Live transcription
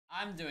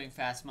I'm doing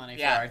fast money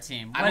for Yeah, our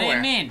team. I'm What do you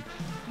aware. mean?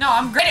 No,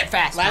 I'm great at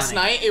fast money. Last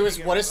night, it was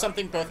what is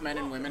something both men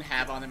and women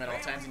have on them at all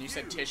times, and you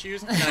said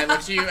tissues, and I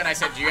looked at you and I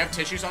said, do you have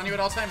tissues on you at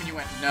all times? And you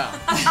went, no.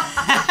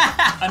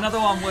 Another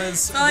one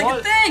was, Not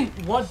like a thing.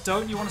 What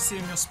don't you want to see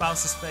on your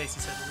spouse's face? He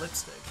said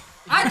lipstick.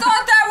 I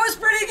thought that was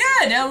pretty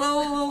good. A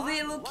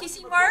little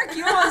kissy mark.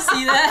 You don't want to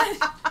see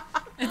that.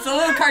 It's a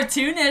little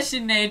cartoonish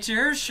in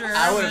nature, sure.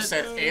 I would have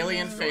said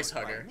alien face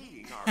hugger.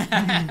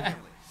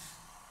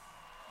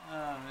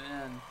 Oh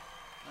man,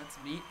 let's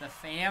meet the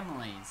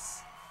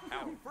families.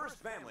 Our first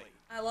family.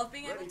 I love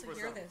being able to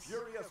hear this.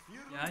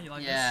 Yeah, you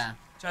like Yeah.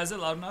 this? Chad, is it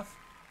loud enough?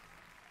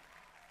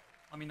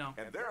 Let me know.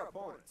 And their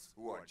opponents,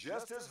 who are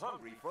just as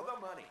hungry for the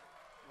money.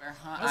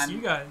 That's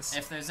you guys.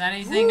 If there's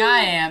anything I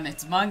am,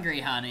 it's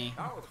Mungry, honey.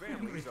 Our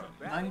families are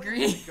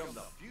Mungry? to become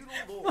the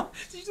feudal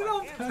lords. Did you do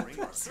that on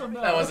purpose or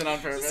no? That wasn't on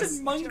You purpose.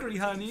 said mungry,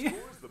 honey.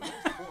 Scores the most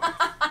points,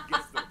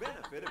 gets the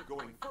benefit of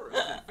going first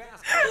and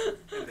faster.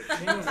 And the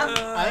chance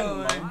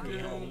I'm hungry,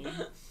 honey.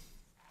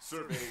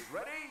 surveys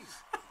ready?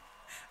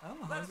 I'm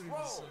Let's hungry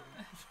roll.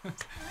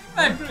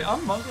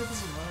 I'm hungry for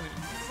some money.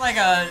 It's like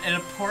an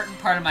important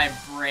part of my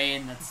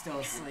brain that's still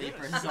asleep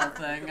or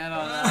something. I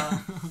don't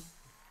know.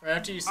 Right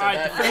after you said Alright,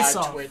 that, the face I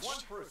off. twitched.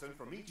 One person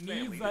from each Me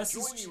family to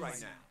versus join me right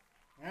cheese.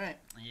 now. Alright.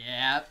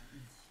 Yep.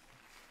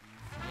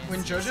 When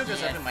JoJo goes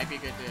Yeah. up, it might be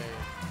good to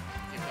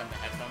give them the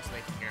headphones so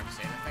they can hear him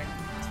say the thing.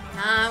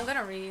 Nah, I'm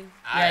gonna read.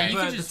 Yeah, you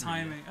But can the just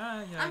timing.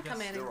 Yeah, I I'm guess.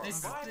 commanding. There are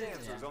This- 5 yeah.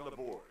 answers on the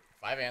board.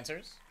 5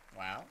 answers.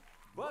 Wow.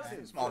 Buzz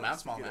in Small amount, first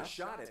to small get amount. a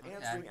shot at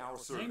answering our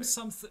survey. Name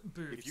something.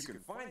 Boobs. If you can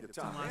find the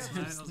top Last answer,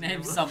 night, that was a Name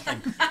good one. something.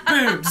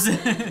 Boobs.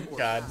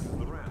 God.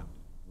 the round.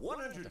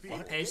 100 people.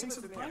 Patience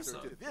give with us the an answer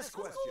price, to this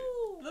question.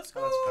 Let's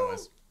Oh,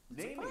 that's Poas.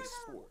 Name a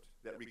sport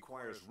that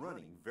requires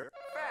running very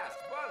fast.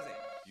 Buzzing.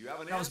 You have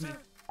an That was answer?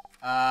 me.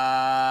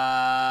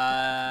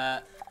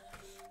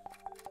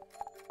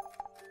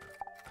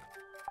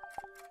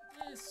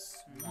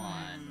 This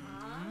one.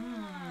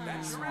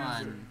 That's This your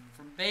answer. one.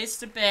 From base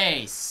to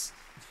base.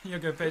 You're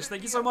good, Paige.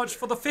 Thank you so much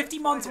for the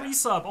 50-month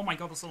resub. Oh my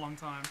god, that's a long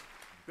time.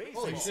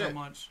 Baseball. Holy Thank you so shit.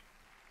 much.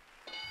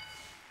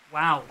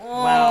 Wow.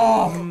 Oh.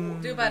 Wow.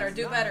 Do better,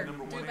 do better,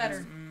 do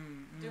better,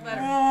 do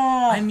better.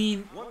 I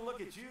mean, One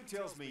look at you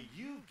tells me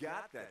you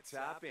got the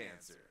top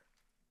answer.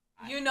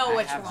 You know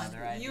which have one. other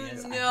You ideas, I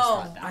just know.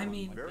 thought that I one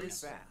mean, would Very be-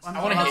 fast. I'm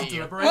I wanna not hit you.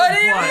 deliberate, What do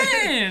you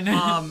but,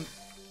 mean?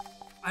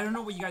 I don't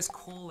know what you guys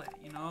call it,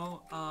 you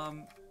know?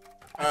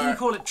 I think you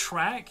call it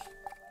track.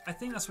 I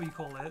think that's what you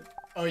call it.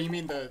 Oh, you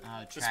mean the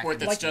track sport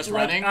and that's just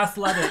like running?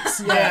 athletics.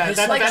 Yeah, it's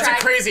that's like a track-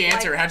 crazy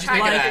answer. like How'd you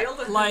think of track that? and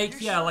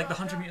field. like the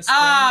 100-meter sprint.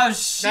 Oh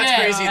shit!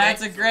 crazy.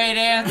 That's a great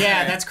answer.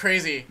 Yeah, that's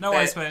crazy. No That-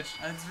 worries, Paige.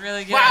 That's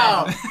really good.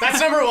 Wow, that's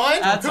number one?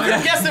 That's Who could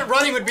have what- guessed that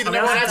running would be the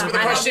number one answer to the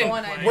I have question,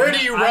 one idea. where do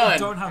you I run?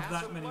 don't have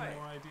that many more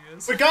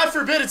ideas. But God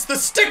forbid it's the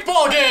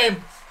stickball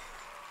game!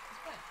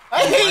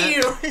 I hate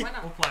you! Why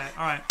not? We'll play it.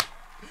 Alright.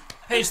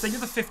 Paige, think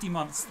of the 50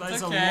 months. That It's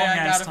is okay, a long I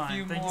ass got a time.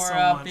 few Thank more you so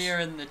up much. here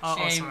in the Oh,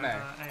 sorry, chamber.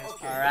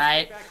 ASP. All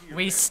right,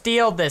 we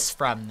steal this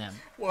from them.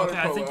 Water Okay,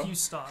 I think polo. you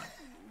start.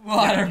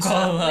 Water Leo's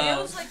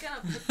polo. like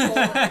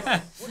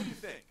gonna. What do you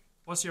think?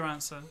 What's your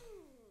answer?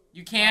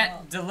 You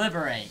can't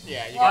deliberate.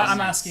 Yeah, you I'm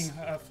guys. asking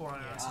her for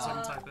an answer, so I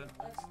can type it.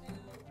 Let's do.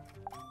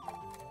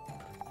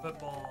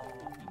 Football.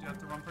 You do have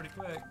to run pretty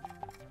quick.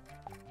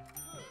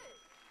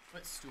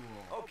 Footstool.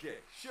 Okay,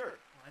 sure.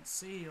 Let's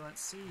see,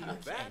 let's see.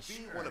 That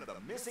be one of the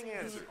missing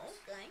answers.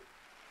 Okay.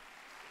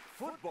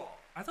 Football.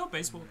 I thought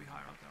baseball would be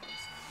higher up there,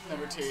 honestly.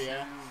 Number 2,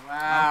 yeah.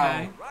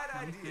 Wow. Okay. Right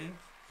idea. Okay.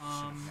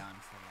 Gone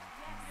for that.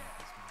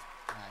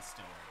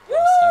 Still.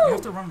 You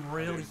have to run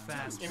really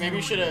fast. Yeah, maybe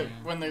you should have,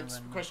 when the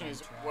question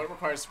is what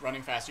requires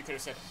running fast, you could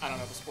have said, I don't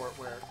know, the sport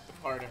where the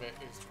part of it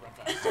is to run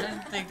fast. I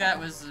didn't think that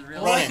was really.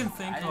 All I Running. can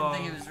think I didn't of.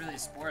 think it was really a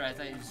sport. I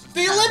thought it was just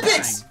The kind of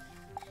Olympics!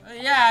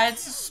 running. Yeah,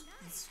 it's just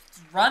it's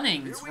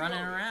running. It's running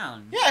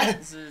around. Yeah.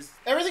 This is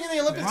Everything in the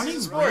Olympics is a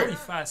Running sport. really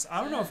fast.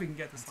 I don't know if we can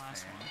get this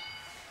last one.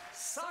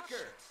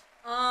 Soccer.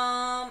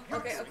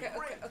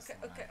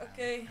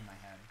 Okay. in my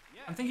head.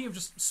 I'm thinking of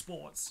just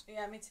sports.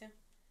 Yeah, me too.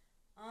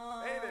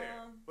 Hey there.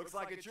 Looks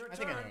like it's your I turn.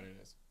 think I know what it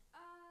is.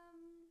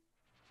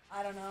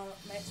 I don't know.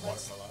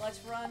 Let's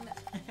run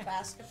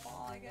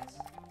basketball, I guess.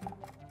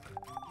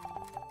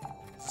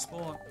 It's a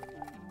sport.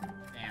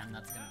 Damn,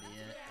 that's gonna be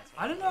it.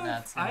 I don't know.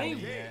 That's If gonna I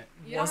be it.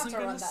 You don't have wasn't to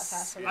gonna. run that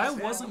fast. I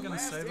wasn't gonna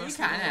say You that.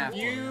 kind of have to.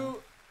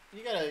 You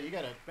gotta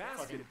fucking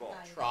Basketball.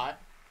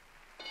 trot.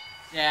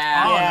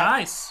 Yeah. Oh, Yeah.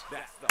 nice.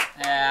 That's the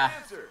Yeah.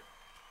 answer.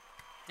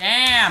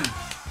 Damn.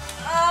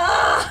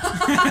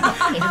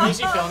 If it makes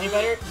you feel any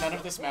better, none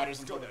of this matters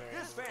until the very end.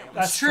 This family.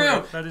 That's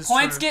True. That is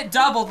Points true. get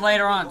doubled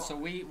later on, so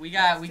we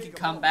can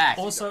come back.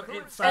 Also,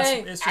 it's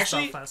just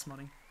Actually- about fast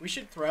money. We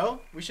should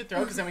throw,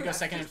 because then we go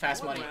second in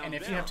fast money, and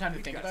if you have time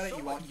to think about it,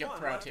 you won't get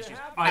throw out tissues.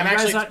 Alright, I'm you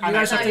actually, guys I'm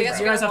have to, actually- guys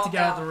you guys have to walk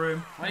get out out. of the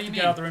room. What do you Get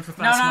mean? out of the room for No,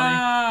 fast no,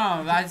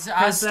 money. no. I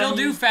Because still then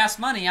do you- fast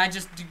money. I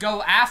just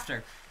go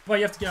after. Well,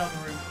 you have to get out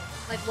of the room.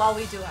 Like while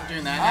we do ours.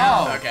 doing that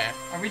now? Oh. Okay.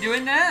 Are we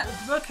doing that?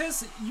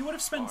 Because you would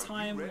have spent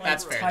time like,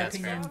 That's fair, that's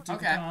typing fair. in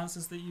duplicate Okay.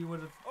 answers that you would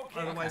have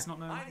otherwise not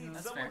known. I need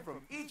That's someone fair.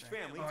 from each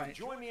family Alright. to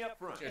join me up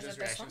front. JoJo's it this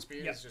reaction one?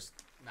 speed Yep. is just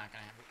not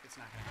gonna happen. It's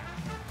not gonna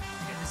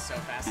happen. It is so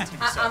fast. It's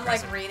gonna be so I'm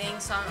like impressive. reading,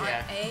 so I'm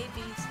Yeah. like A,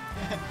 B, C.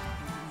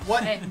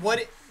 What? Hey.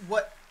 What?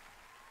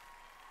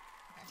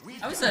 We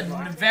That was got a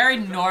five very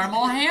family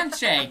normal members.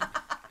 handshake.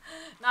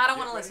 No, I don't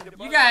Get want to ready listen. to You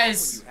buzz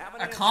guys in when you have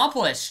an answer.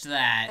 accomplished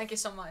that. Thank you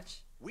so much.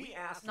 We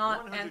asked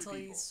Not 100 people.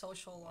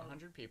 anti-social.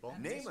 100 people.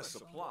 Name a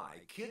supply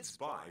kids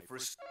buy for.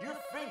 Your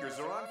fingers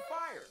are on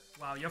fire.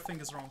 Wow, your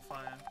fingers are on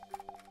fire.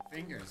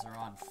 Fingers are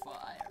on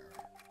fire.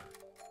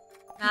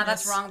 Nah,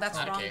 that's wrong. That's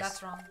Not a wrong. case.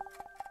 That's wrong.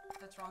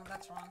 That's wrong.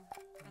 That's wrong.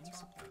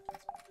 That's wrong.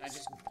 I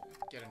just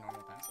get a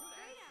normal pencil.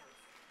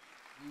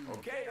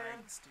 Okay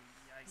then.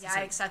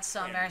 Yikes, that's so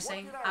And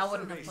embarrassing. what did our I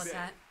wouldn't have survey put say?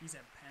 that. He's a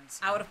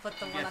pencil. I would have put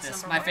the one Get that's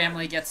this. number My one.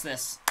 family gets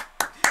this.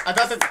 I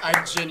thought that.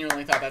 I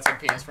genuinely thought that said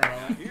penis for a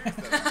moment. Here's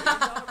the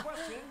 $1,000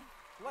 question.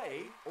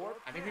 Play or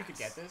I think we could pass.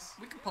 get this.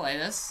 We could play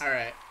this. All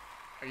right.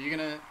 Are you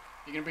gonna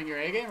bring your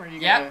A game, or are you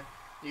Yep. gonna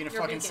you gonna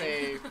Your fucking B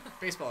say game.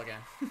 baseball again?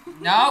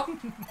 Nope.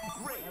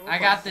 Great. I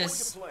got Before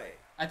this. you play,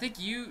 I think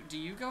you. Do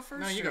you go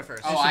first? No, you or- go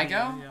first. Oh, It should I be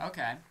go. you, yeah.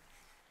 Okay.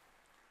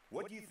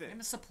 what do you think?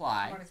 Name a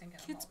supply I'm already thinking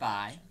kids about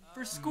buy that.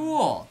 for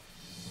school.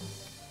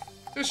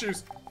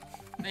 Tissues.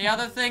 The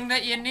other thing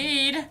that you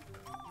need,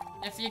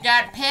 if you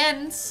got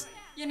pens,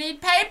 you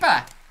need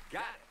paper.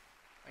 Got it.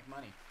 Like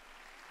money.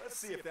 Let's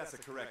see if that's a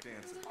correct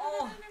answer.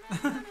 Oh,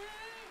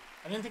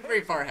 I didn't think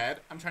very far ahead.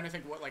 I'm trying to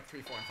think what like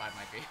 3, 4, and 5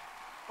 might be.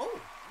 Oh,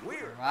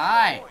 weird.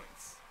 Right.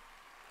 Points.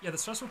 Yeah, the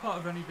stressful part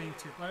of only being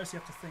 2 players, you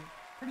have to think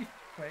pretty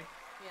quick.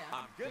 yeah.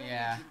 I'm gonna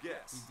Yeah. need your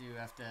guess. You do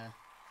have to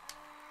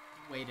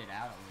wait it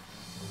out a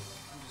little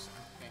I'm just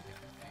thinking.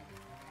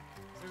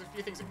 There's a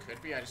few things it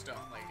could be. I just don't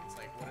like. It's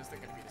like, what is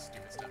going to be the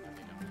stupid stuff that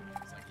they don't do?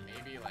 It's like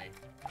maybe like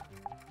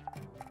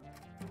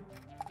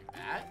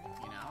that.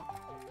 You know,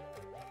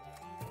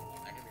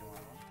 that could be one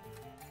of them.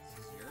 bit.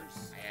 This is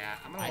yours. Yeah,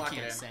 I'm gonna I lock it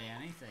can't in. say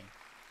anything.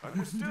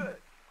 Understood.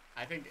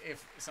 I think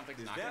if something's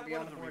Is not that gonna be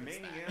one on of the the board, it's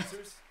remaining that.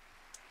 answers?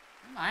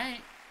 I.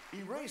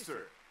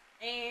 Eraser.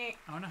 Eh.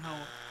 I don't know how.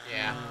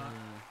 Yeah.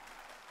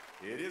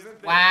 It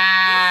isn't there.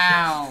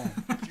 Wow.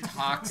 You got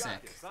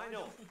Toxic. this, I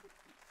know.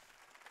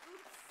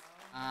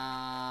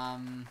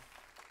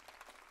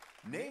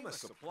 Name a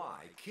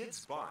supply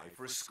kids buy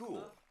for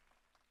school.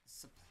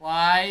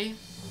 Supply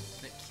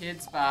that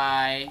kids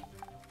buy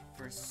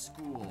for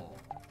school.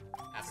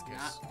 It's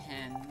Abacus. not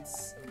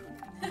pens.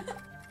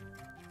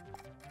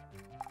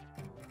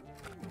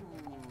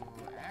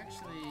 Ooh,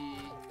 actually.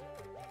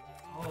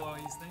 Oh,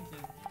 he's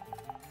thinking.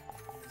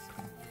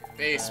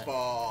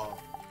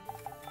 Baseball.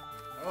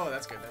 Oh,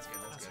 that's good. That's good.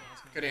 That's good.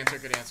 Good answer.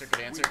 Good answer.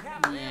 Good answer. We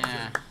have an Yeah.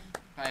 answer.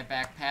 Buy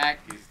backpack.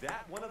 Is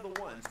that one of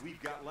the ones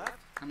we've got left?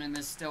 I mean,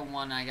 there's still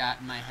one I got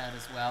in my head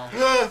as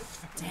well.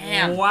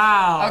 Damn.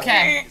 Wow.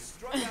 Okay. You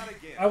struck out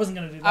again. I wasn't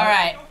gonna do that. All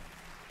right.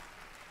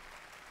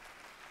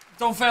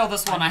 Don't fail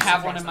this one. I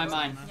have one in my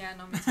mind. Yeah,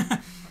 no, me too.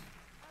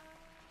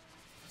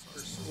 For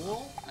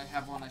school? I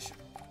have one I should.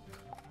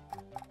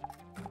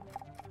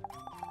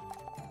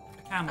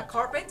 A camel. A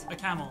carpet? A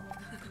camel.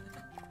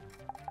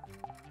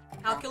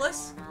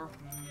 Calculus?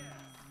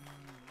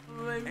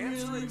 Oh, I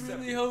Answer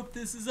accepted. hope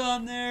this is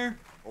on there.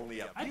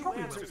 Only a I few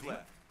probably answers will.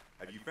 left.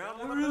 Have you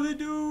found I one of them? really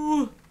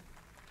do.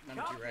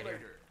 Number 2 right here.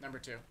 Calculator. Number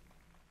 2.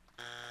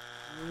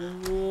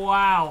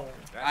 Wow.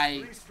 That's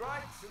I- 3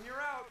 strikes and you're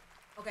out.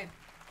 Okay.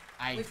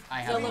 I We've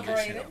have a good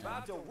deliberated. shit.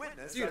 About to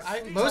witness Dude,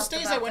 a most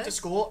talked days I about went to this.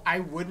 school, I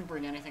wouldn't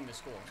bring anything to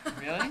school.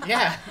 Really?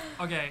 Yeah.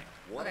 Okay.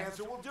 One Okay.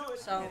 answer will do it.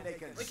 So, and they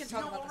can we can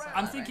steal talk about this around.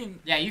 I'm Alright. thinking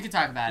Yeah, you can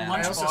talk about it.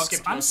 I also lunchbox.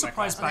 skipped I'm most of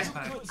my surprised classes.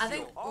 backpack. Could I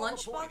think steal all the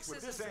points lunchbox with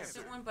is a this decent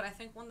answer. one, but I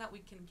think one that we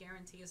can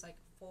guarantee is like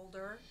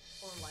folder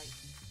or like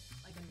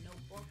a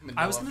notebook.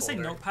 I was Manila gonna say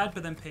folder. notepad,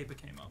 but then paper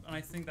came up, and I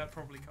think that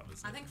probably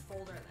covers it. I think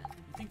folder then.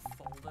 You think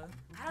folder?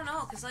 I don't know,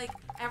 cause like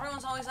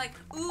everyone's always like,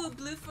 ooh,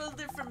 blue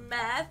folder for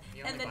math,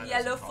 You and only then buy those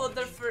yellow in folder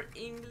college. for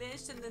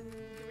English, and then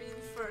green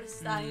for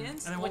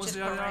science. And then what which was is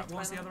the other? correct, What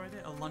was by the way. other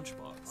idea? A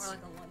lunchbox. Or like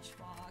a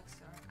lunchbox,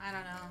 or I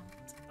don't know,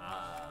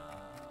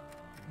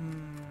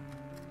 Hmm.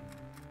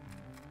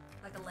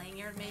 like a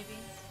lanyard maybe.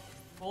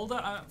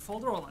 Folder.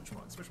 Folder or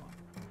lunchbox? Which one?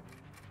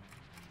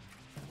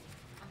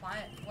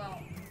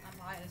 I'm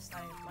biased. I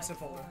I like said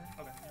folder.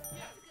 folder. Okay.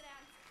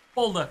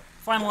 Folder.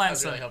 Final I was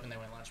answer. really hoping they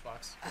went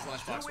lunchbox, because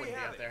lunchbox we wouldn't be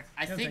have up it? there.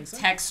 I don't think think so?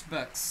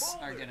 textbooks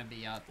are gonna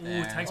be up Ooh,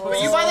 there. textbooks.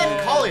 But you buy that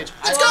in college.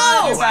 Let's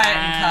I go! do buy it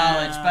in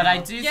college, but I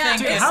do Yeah.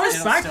 think Dude, it's, how is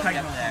it'll still backpack be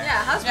up not there.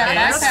 Yeah, how's Yeah, backpack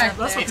backpack- up there?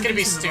 that's what It's gonna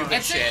be confusing stupid about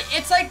It's shit.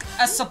 it's like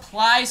a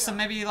supply, so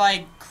maybe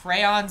like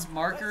crayons,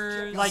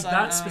 markers. Like I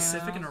that don't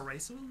specific know. an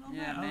eraser? on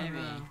Yeah, that? I don't maybe.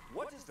 know.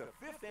 What does the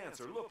fifth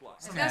answer look like?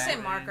 It's gonna say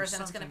Okay. markers,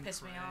 and it's gonna Something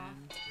piss me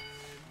off.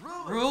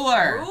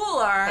 Ruler. But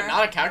Ruler.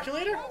 not a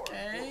calculator?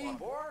 Okay.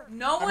 Or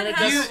No one it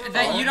has. does- ruler.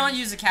 That you don't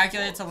use a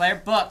calculator to layer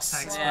books.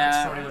 Textbooks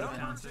Yeah. probably would've would've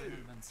been- counted.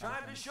 would've been time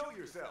something. to show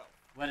yourself.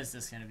 What is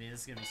this gonna be?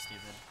 This is gonna be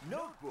stupid.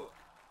 Notebook.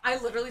 I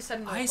literally said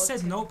notebook. I said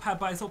too. notepad,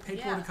 but I thought paper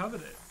Yeah. would have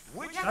covered it.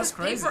 Which Yeah, That's 'cause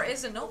crazy. paper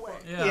is a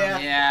notebook. Yeah.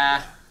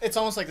 Yeah. It's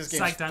almost like this game's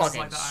Psych dances fucking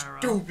like the IRL.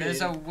 stupid.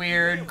 There's a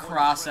weird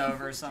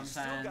crossover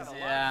sometimes.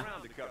 Yeah.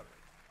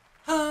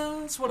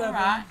 It's whatever.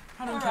 Alright,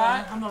 I don't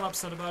alright. care. I'm not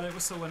upset about it. We're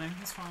still winning.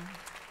 It's fine.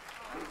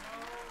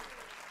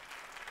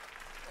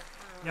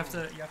 You have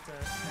to. Yep.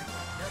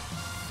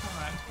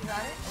 Alright. You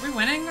got it? Are we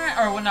winning?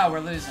 Or no, we're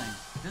losing.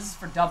 This is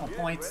for double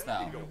points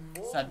though.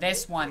 So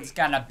this one's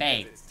gonna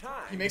be. It's time.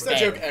 He makes that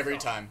joke every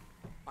time.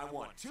 I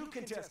want 2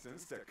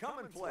 contestants to come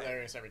and play.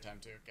 Hilarious every time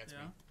too. Gets me.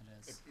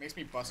 It It is. makes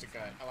me bust a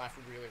gut. I laugh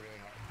really, really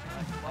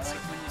hard. I like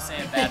when you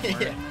say a bad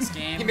word in this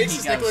game. He makes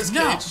this Nicolas goes,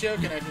 no. Cage joke,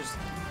 and I just,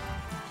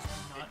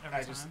 Not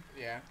every time.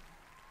 yeah,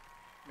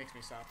 makes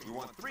me soppy. We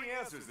want 3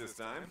 answers this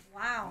time.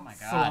 Wow. Oh my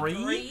god. 3?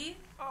 3?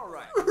 All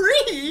right.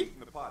 3? Heating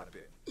the pot a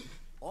bit.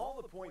 All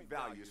the point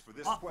values for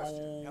this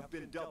question have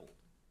been doubled.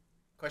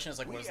 Question is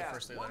like, We what is the asked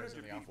first 3 letters 100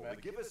 of the people to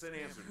alphabet? give us an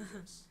answer to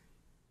this.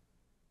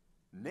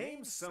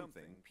 Name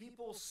something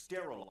people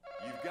sterilize.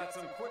 You've got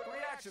some quick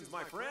reactions,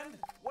 my friend.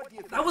 What do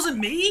you think? That wasn't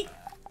me.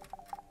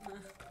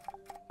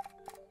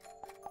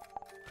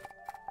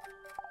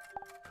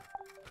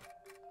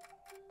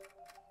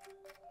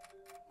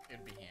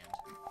 It'd be hand.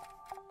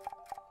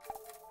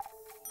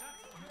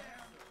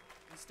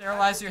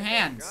 Sterilize your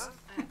hands.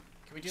 Can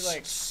we do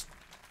like?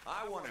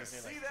 I want to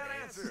see that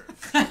answer.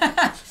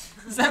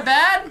 Is that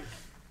bad?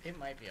 It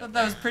might be. I thought Up that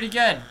there. was pretty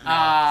good.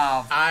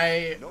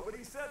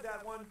 Nobody said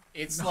that one.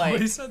 It's Nobody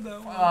like said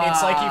that one.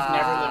 it's like you've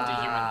never lived a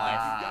human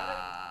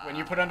life. When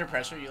you put under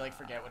pressure, you like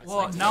forget what it's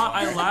Well, like. to now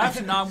live. I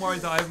laughed. Now I'm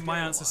worried that my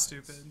answer's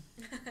stupid.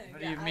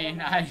 What do you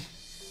mean? I'm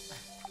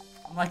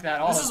like that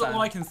all This the is time.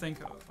 all I can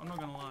think of. I'm not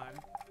gonna lie.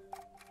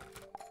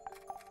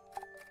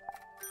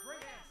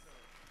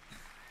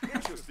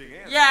 Interesting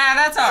answer. Yeah,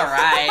 that's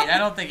alright. I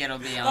don't think it'll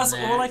be on That's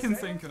there. all I can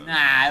think of.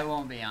 Nah, it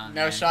won't be on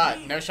No there. shot.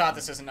 No shot.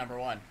 This isn't number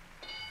 1.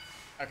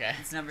 Okay.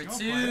 It's number Don't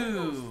 2. Yeah,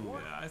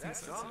 I think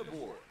That's so. on the Too.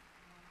 board.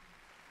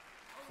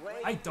 Play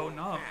I don't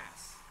know. or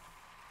pass?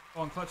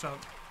 Go on, clutch up.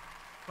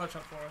 Clutch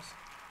up for us.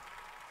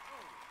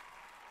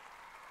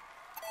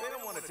 They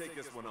don't want to take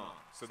this one on,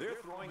 so they're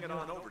throwing it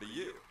on over to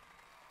you.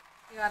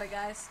 You got it,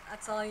 guys.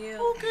 That's all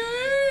you.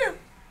 Okay.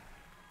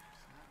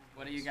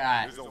 What do you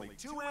got? There's only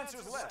 2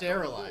 answers left.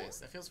 Sterilize.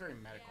 That feels very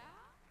medical.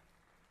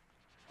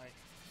 Like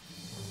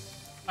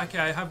Okay,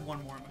 I have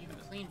one more in my you head.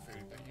 can clean food,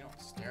 but you don't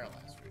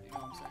sterilize food. You know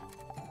what I'm saying?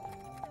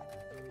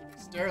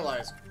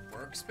 Sterilize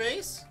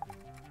workspace.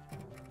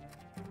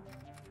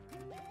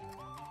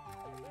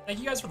 Thank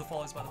you guys for the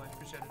follows, by the way.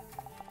 Appreciate it.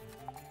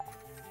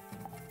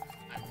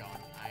 I'm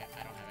gone. I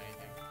don't have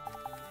anything.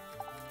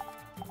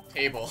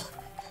 Table.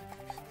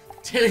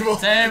 Table.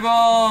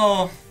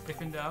 Table.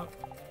 If in doubt.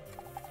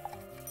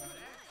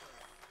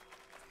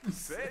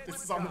 Say it This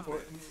with is on the board.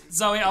 confidence.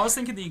 Zoe, I was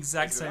thinking the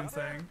exact same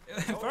thing.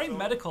 Very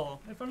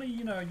medical. If only,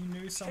 you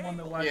knew someone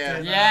that worked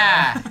in...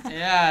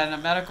 Yeah, in a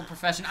medical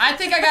profession. I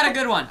think I got a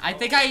good one. I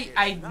think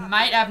I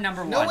might have number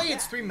 1. No way,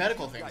 it's 3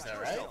 medical things though,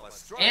 right?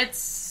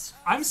 It's...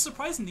 I'm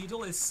surprised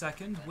Needle is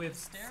second with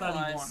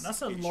 31.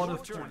 That's a It's lot your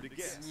of turn to points.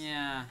 guess.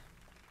 Yeah.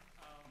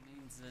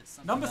 Means that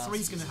something Number else 3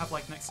 is is- going to have,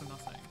 like, next to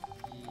nothing.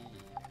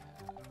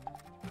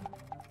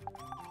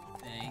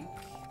 Think.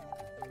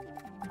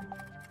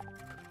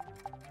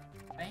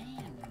 A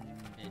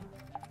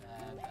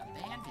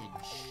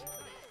bandage.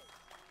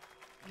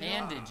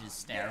 Bandage is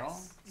sterile.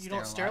 You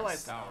don't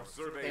sterilize them. Our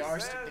survey They are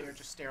says they are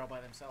just sterile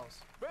by themselves.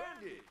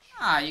 bandage.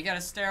 Ah, you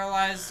gotta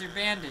sterilize your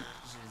bandages.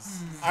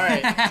 All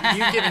right,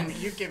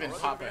 you've given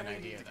Papa an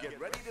idea To though. get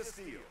ready to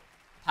steal.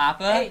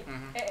 Papa? Hey,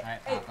 Mhm. hey,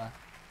 Alright, hey, Papa.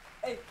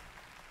 hey,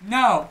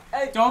 No!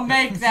 hey, Don't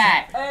make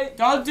that! hey,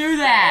 Don't do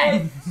that!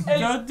 hey, hey.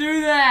 Don't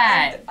do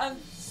that! I'm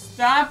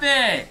Stop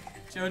it!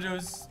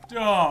 Jojo,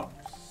 stop!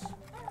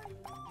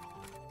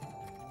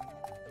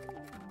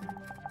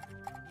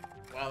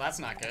 Well, that's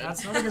not good.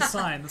 That's not a good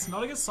sign. That's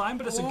not a good sign,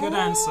 but it's a good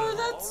answer.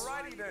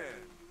 Alrighty then.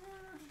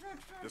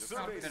 The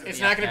survey says It's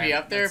not gonna be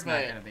up there, It's not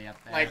but, gonna be up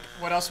there. like,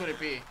 what else would it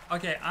be?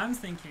 Okay, I'm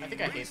thinking... I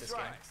think I hate this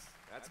game.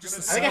 that's Just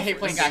gonna a I think I hate Surface.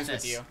 playing got games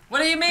this. with you. What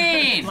do you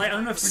mean? Like, I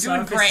don't know if We're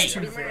doing surface great. is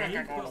too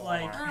vague, but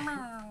like,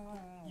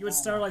 you would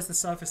sterilize the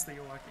surface that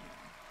you're working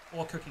on,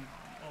 or cooking on,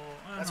 or I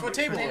don't That's know. what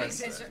table Maybe is.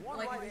 is there, One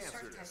like right if you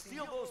start answer to typing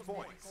steal out those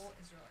points. medical,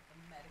 is there like a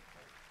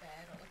medical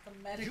bed or like a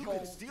You medical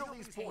can steal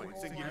these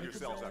points and give table?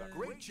 yourselves a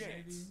great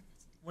chance.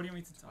 What do you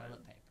want me to type?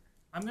 Toilet paper.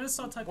 I'm gonna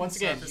start typing. Once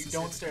again, surface you and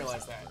don't see if it comes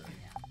sterilize up. that.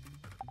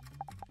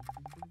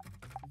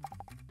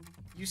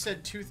 You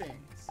said 2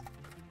 things.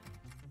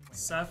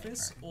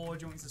 Surface, or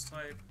do you want me to just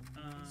type?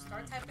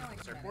 Start typing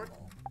like Surfboard?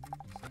 medical.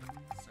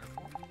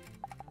 Surfboard.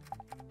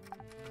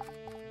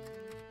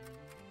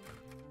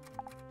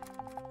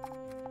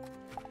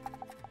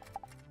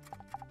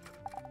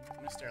 I'm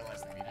gonna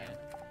sterilize the media.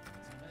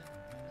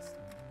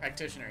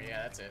 Practitioner,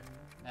 yeah, that's it.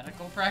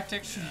 Medical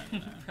practitioner?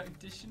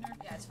 Practitioner?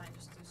 Yeah, it's fine.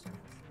 Just do surfaces.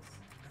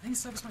 I think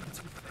surface might be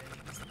too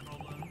vague. That's the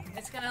problem.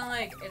 It's gonna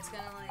like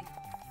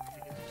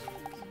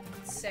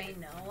say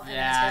no. And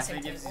Yeah, it's if gonna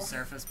it say gives you table.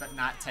 surface but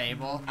not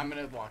table, I'm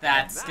gonna walk out.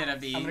 that's gonna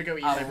be I'm gonna go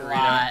eat a my burrito.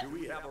 lot. Do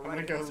we have a I'm gonna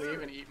right go answer?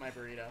 leave and eat my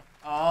burrito.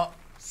 Oh, I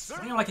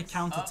think like a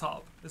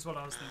countertop is what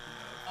I was thinking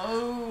of.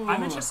 oh.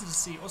 I'm interested to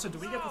see. Also, do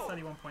we get the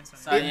 31 points?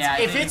 So yeah,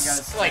 I if think it's it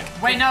goes. like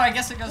Wait, no, I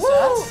guess it goes to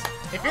Woo! us.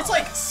 If it's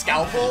like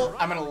scalpel,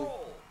 I'm gonna.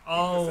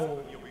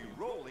 Oh. You'll be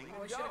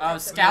we should've Oh, kept it.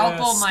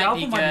 scalpel might Scalpel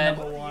be might be good.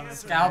 number one, I think.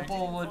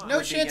 Scalpel would No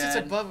would be chance it's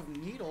good. above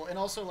needle, and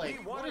also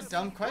like, what a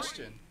dumb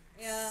question.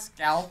 Yeah.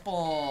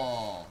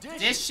 Scalpel.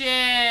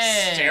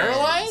 Dishes.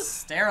 Sterilize?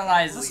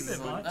 Sterilize That's a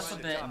bit much. That's a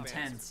bit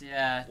intense.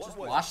 Yeah, just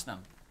wash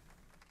them.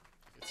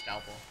 It's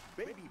scalpel.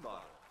 Baby bottle.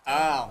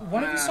 Oh.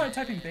 One of you started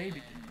typing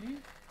baby, didn't you?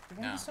 Did one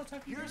of No. you start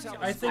typing Here's baby?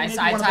 how I it's think I maybe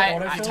typed- one of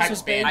the I autofills typed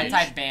was baby. I baby.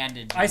 typed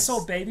bandage. I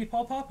saw baby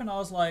pop up and I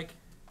was like,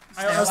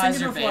 I was Sterilize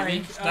thinking your of baby?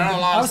 like, Sterilize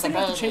I was the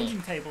thinking of the baby.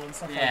 changing table and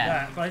stuff like Yeah.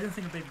 that, but I didn't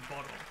think of baby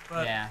bottle.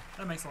 But Yeah.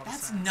 that makes a lot of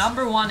That's sense.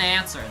 #1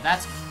 answer.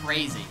 That's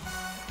crazy.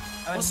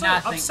 I would Also,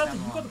 not think upset that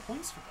number you got one. the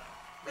points for that.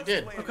 We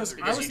did. Because I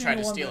Because was you the tried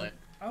only to one steal that, it.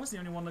 I was the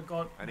only one that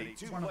got I need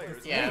 2 one of the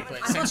players. three. Yeah,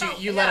 but I since thought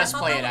you that- let yeah, us I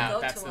thought play that it would out,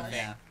 go that's to the us. thing.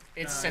 Yeah.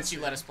 It's since you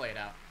let us play it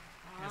out.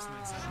 Yes,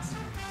 makes sense.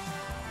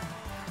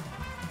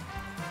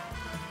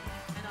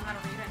 I know how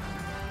to read. I know how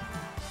to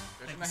read.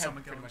 Those Thank I you so have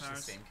much, pretty much the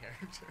Paris. same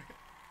character.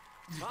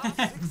 Top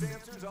 6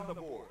 answers on the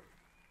board.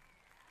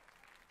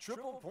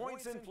 Triple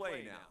points in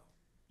play now.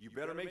 You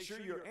better make sure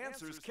your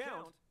answers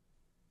count.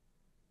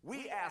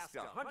 We asked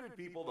 100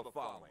 people the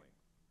following.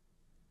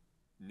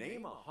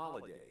 Name a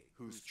holiday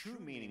whose true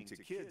meaning to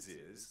kids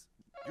is...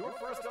 You're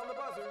first on the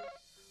buzzer.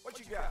 What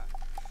you got?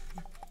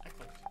 I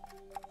clicked.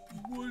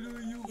 What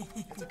are you?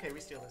 It's okay, we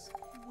steal this.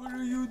 What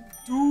are you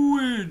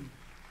doing?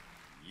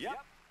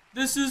 Yep.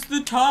 This is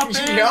the top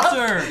Yup.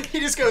 answer. He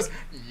just goes,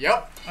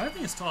 yup. I don't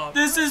think it's top.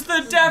 This is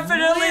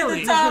definitely Really?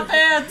 the top He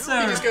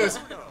answer. just goes,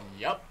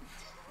 yup.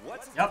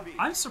 What's it Yep. to be?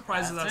 I'm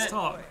surprised that That's that's it.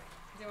 top. Do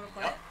you want to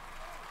play it?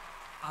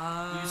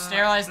 You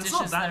sterilize there's not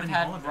dishes that have many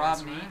had holidays, raw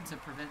right? meat to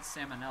prevent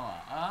salmonella.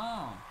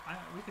 Oh.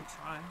 We could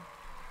try.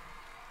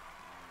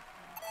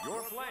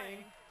 You're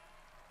playing.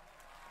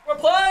 We're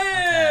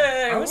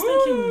playing! I was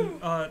thinking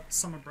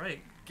summer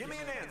break. Give me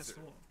an answer.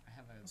 I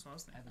have a, That's what I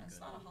was I have thinking. a It's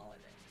good not one. a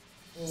holiday.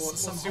 We'll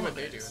Some see what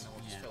they do, holidays. and then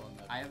we'll just Yeah. fill in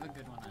the... I have a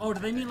good one. Oh, do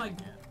they mean like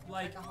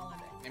Like a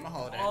holiday. Name a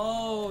holiday.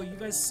 Oh, you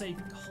guys say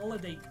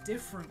holiday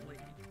differently.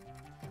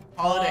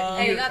 Holiday.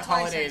 Hey, you got 20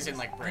 holidays in seconds.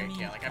 like break. I mean,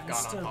 Yeah, like I've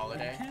Easter, gone on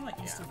holiday. You can like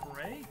Yeah. Easter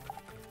break.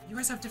 You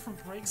guys have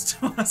different breaks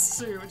to us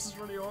too, which is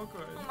really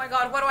awkward. Oh my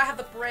god, why do I have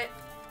the Brit?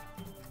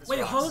 This Wait,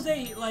 rocks.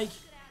 holiday like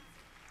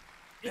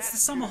it's the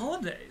summer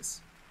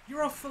holidays.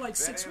 You're off for like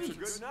That 6 answer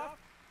weeks. good enough?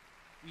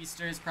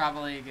 Easter is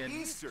probably a good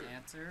Easter.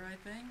 answer, I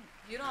think.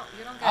 You don't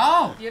get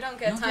Oh! you don't You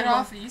get don't time get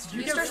off Easter?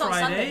 You get Easter's on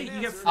Friday. Sunday.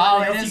 You get Oh,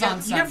 Friday. it off. is you get, on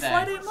You Sunday. get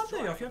Friday and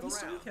Monday off. You have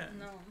Easter weekend.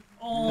 No.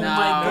 Oh No, my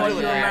god, we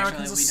you don't. Americans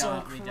Actually, are we so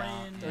don't, we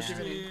don't. cringe, Yeah.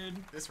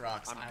 dude. This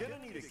rocks. I'm gonna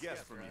need a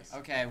guess from you.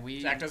 Okay,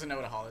 we Jack doesn't know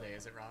what a holiday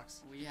is. It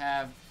rocks. we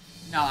have.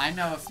 No, I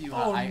know a few.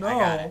 Oh I no!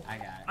 got it. I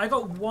got it. I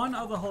got one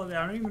other holiday.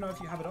 I don't even know if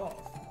you have it off.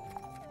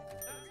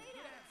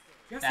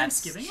 You have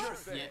That's- Thanksgiving Sure off?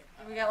 thing.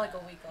 Yeah, We got like a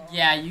week off.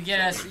 yeah, you get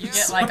a. You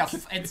get like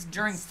it's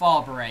during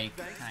fall break,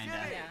 kinda.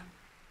 Yeah.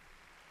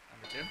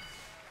 Number 2.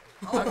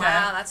 Oh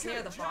wow, that's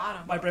near the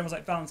bottom. My brain was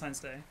like Valentine's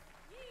Day.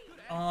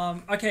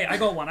 Okay, I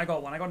got one. I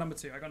got number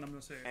 2.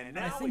 And I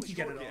now think it's you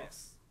get your it off.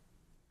 guess.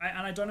 And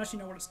I don't actually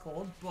know what it's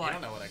called, I but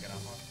don't know what I got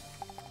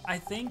off I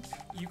think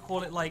you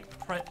call it like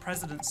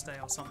President's Day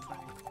or something.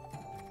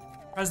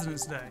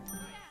 President's Day.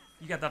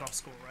 You get that off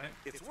school, right?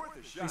 It's worth a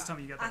Please shot. tell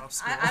me you get that off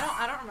school.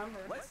 I don't remember.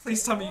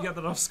 Please tell me you get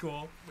that off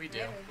school. of. We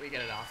do. We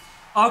get it off.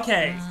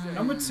 Okay,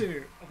 number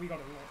 2. We got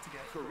a lot to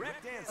get.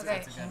 Correct answer.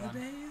 Okay. That's a good one.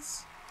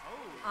 Holidays?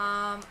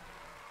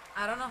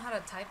 I don't know how to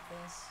type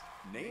this.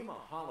 Name a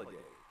holiday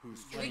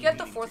whose Do we true get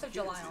the meaning 4th to of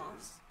July kids off?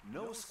 is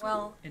no school.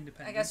 Well,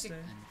 Independence I guess you. Day?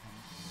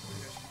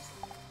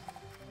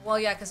 Well,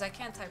 yeah, because I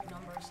can't type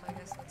numbers, so I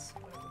guess that's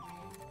what it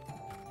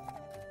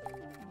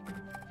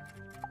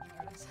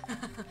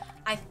would be.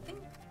 I think.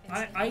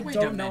 It's I Wait a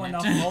don't know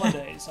minute. enough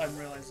holidays, I'm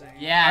realizing.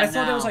 Yeah, I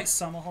thought there was no. like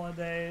summer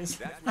holidays.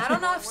 I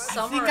don't know if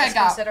summer I is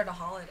got- considered a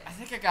holiday. I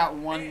think I got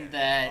one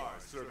that Our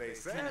survey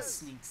kind of says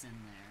sneaks in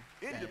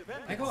there. that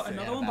Independence I got Day.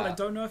 another one, but I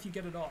don't know if you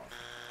get it off.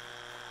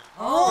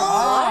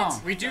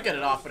 Oh, We do get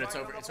it off, but it's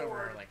over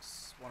like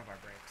one of our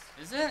breaks.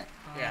 is it?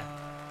 Yeah.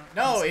 Uh,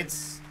 No,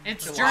 it's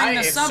It's July, during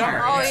the it's summer.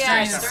 summer. Oh, It's yeah,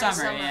 during it's the during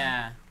summer. summer.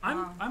 Yeah.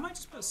 I might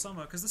just put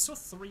summer because there's still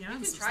 3 You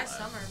answers could try left.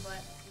 summer, but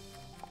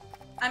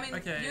I mean,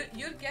 Okay.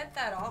 you'd get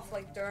that off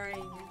like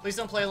during. Please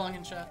don't play along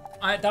in chat.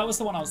 That was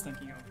the one I was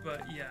thinking of,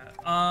 but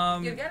yeah.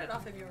 You'd get it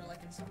off if you were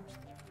like in summer.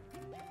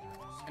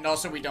 And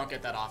also, we don't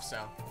get that off,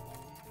 so.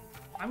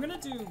 I'm gonna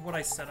do what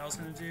I said I was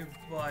gonna do,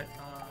 but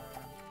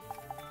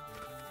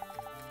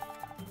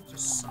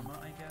just summer,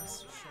 I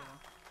guess. Sure.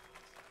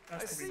 I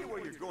That's see probably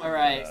where you're going. All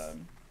right. with this.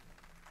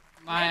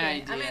 My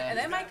Maybe. idea. I mean,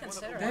 they might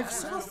consider They it. have I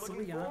still don't have know.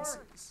 3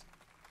 answers.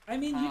 I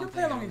mean, I you don't can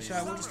play think along in it'll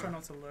chat. be We'll just try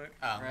not to look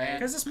Right.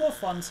 because it's more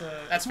fun to.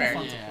 That's it's more fair.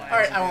 Fun Yeah. to play.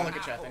 Alright, I won't look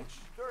at chat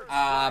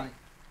then.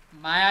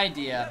 My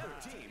idea.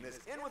 Team is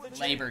in with a chance.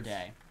 Labor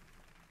Day.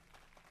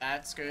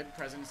 That's good.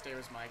 President's Day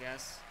was my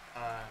guess.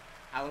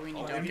 Halloween,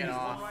 you Oh, don't you get use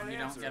off. You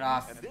don't get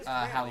off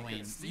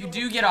Halloween. You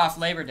do get off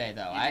Labor Day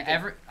though.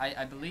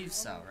 I believe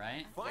so,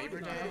 right? Find Labor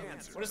the Day. right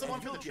answer, What is the and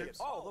one for the you'll get troops?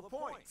 all the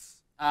points.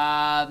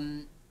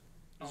 I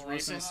was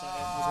recent.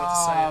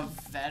 about to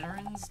say it.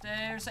 Veterans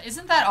Day or so.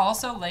 Isn't that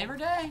also Labor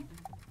Day?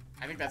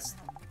 I think that's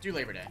do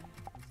Labor Day.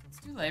 Let's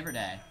do Labor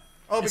Day.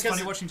 Oh, It's because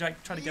funny watching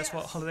Jack try to guess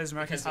what holidays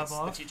Americans have the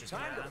off. teachers.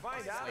 Time to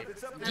find out if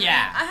it's up to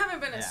Yeah. I haven't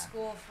been in Yeah.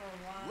 school for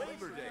a while.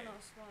 Labor Day. I don't know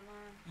what's going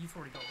on. You've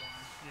already got one.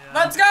 Yeah.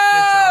 Let's Good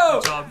job. go!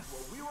 Good job.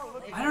 Well, we were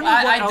looking I don't know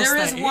what else there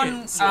there is one,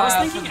 is. I was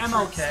thinking for the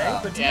MLK, fruit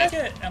but do Yeah. you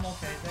get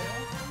MLK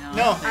there?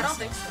 No. I don't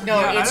think so. No,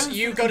 Yeah, I it's don't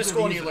you think go you to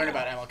school and you believe learn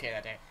that. about MLK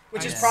that day,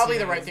 which I is see. probably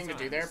the right thing to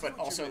do there. But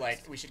also,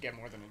 like, we should get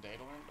more than a day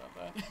to learn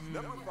about that.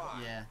 number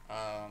 5. Yeah.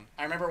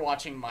 I remember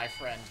watching My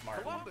Friend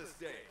Martin. Columbus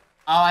Day.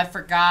 Oh, I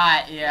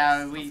forgot.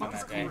 Yeah, we. fuck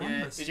is Okay.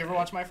 Columbus Did you ever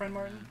watch My Friend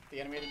Martin,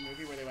 the animated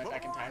movie where they went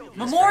back in time?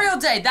 Memorial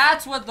Day.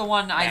 That's what the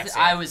one That's it.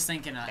 I was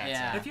thinking of. That's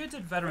Yeah. If you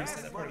did Veterans Day,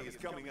 Gas that money probably is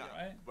would be coming up.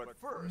 right? But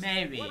first,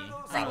 Maybe. what are those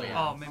Probably, numbers?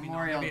 yeah. Oh, maybe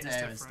Memorial not. Maybe it's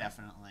Day was different.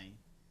 definitely.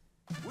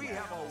 We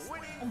have a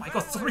winning. Oh my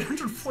god,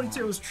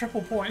 342 is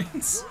triple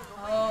points.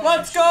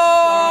 Let's go!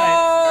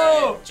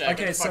 Alright, Jack, get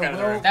Okay, the so fuck out of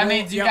we'll, there. That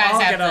means you yeah, guys I'll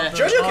have get up to-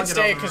 there. Jojo I'll can get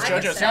stay up because there.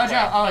 Jojo's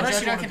Jojo. Oh,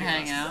 Unless you Jojo wanna can do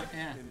hang this. out.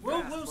 Yeah.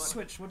 We'll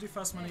switch. We'll do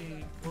first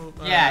money. We'll,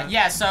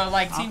 Yeah. So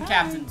like team okay.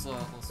 captains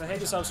will. Behave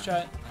yourselves,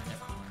 chat.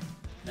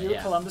 But You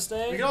yeah. Columbus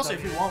Day. We could also,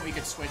 if you want, we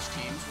could switch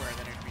teams where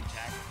then it could be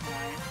Jack and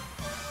I.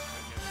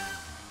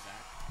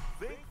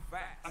 Think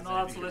fast. I'm not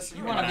allowed to listen.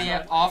 You want to be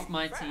off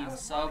my team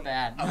so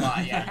bad. A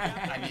lot,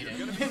 yeah. I need it.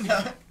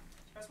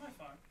 That's my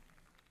phone.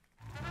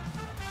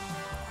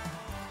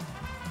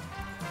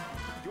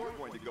 You're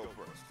going to go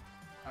first.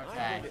 I'm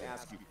Okay. going to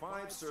ask you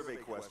 5 survey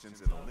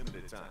questions in a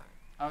limited time.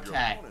 Your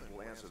Okay. opponent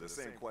will answer the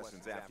same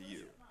questions after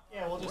you.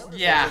 Yeah, we'll just.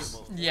 Yeah.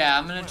 Yeah.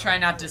 I'm gonna try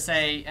not to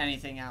say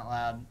anything out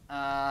loud.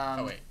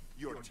 Oh, wait.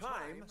 Your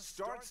time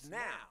starts now.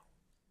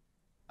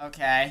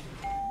 Okay.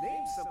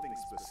 Name something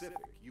specific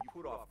you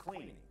put off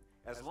cleaning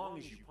as long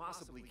as you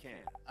possibly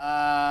can.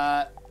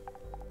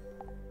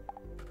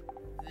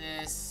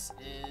 This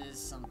is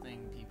something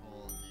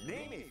people do.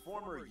 Name a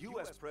former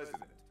U.S.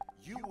 president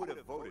you would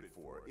have voted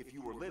for if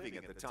you were living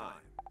at the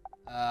time.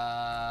 Good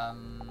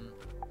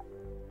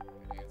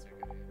answer,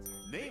 good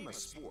answer. Name a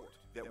sport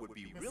that would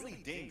be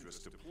really dangerous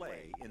to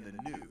play in the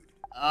nude.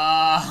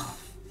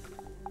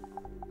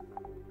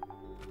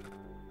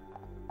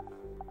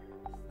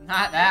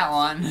 Not that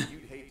one.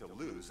 You'd hate to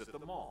lose at the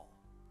mall.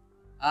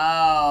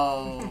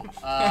 Oh,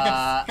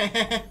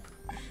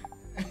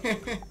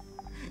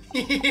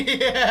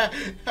 Yeah,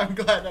 I'm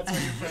glad that's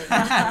what you put.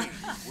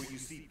 Where you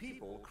see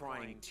people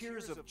crying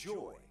tears of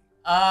joy.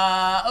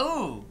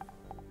 ooh.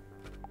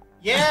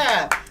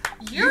 Yeah!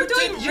 You're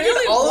doing You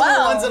really did all well. of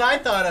the ones that I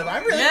thought of.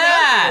 I'm really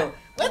Yeah. proud of you.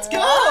 Let's go!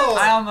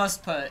 I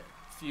almost put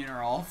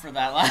funeral for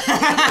that last.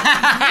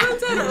 You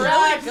did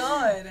really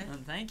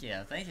good. Thank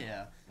you, thank you.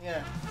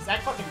 Yeah.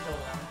 Zach fucking killed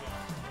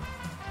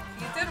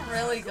it. You did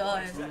really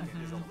good. Second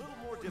is a little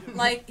more difficult.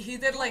 Like, he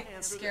did, like,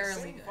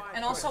 scarily good.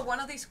 And also, one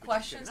of these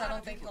questions, I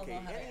don't think he'll know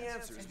how to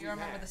answer. If you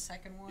remember the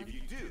second one. If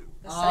you do,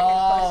 The second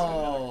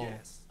question.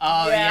 yes.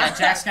 Oh Yeah. yeah,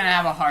 Jack's gonna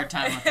have a hard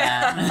time with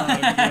that.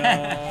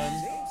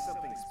 Name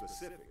something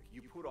specific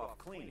you put off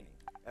cleaning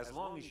as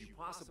long as you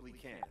possibly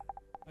can.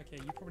 Okay,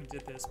 you probably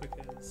did this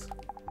because.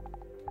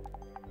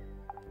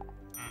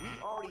 We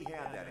already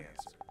had that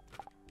answer.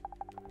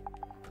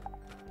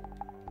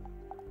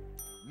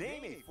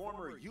 Name a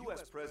former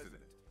U.S.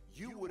 president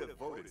you would have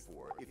voted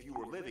for if you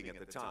were living at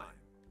the time.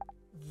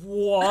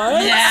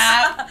 What?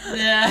 Yeah,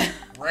 yeah.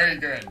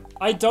 Reagan.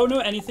 I don't know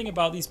anything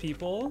about these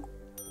people.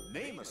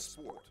 Name a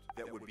sport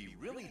that would be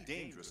really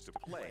dangerous to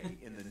play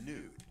in the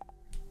nude.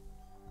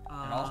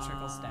 It all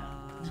trickles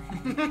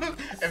down.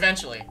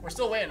 Eventually. We're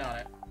still waiting on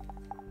it.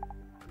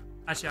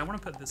 Actually, I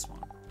want to put this one.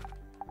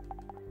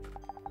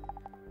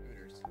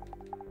 Hooters.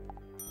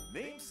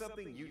 Name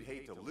something you'd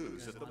hate to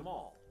lose at the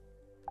mall.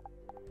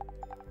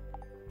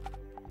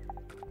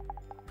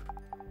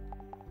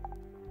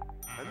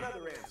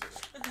 Another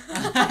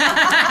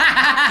answer.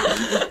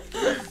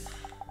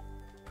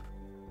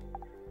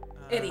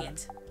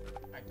 Idiot.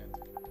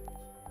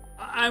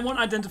 I want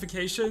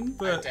identification,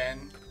 but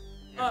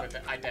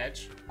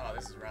Idedge. Oh,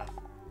 this is rough.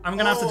 I'm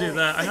gonna have to do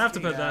that. I'm gonna have to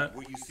put that.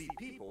 Where you see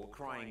people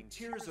crying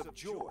tears of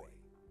joy.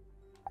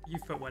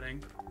 You've put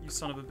wedding, you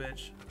son of a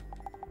bitch.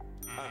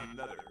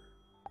 Another.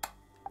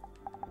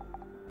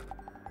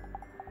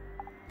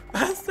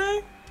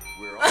 Birthday?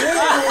 We're all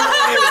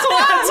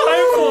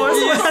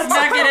You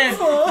snuck it in.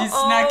 You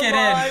snuck it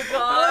in.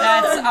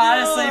 That's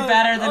honestly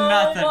better than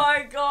nothing. Oh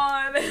my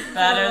god.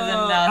 Better than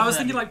nothing. I was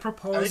thinking like I think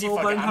proposal, you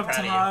but I fucking- didn't I'm have proud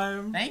of you.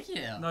 time. Thank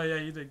you. No, yeah,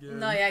 you did good.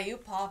 No, yeah, you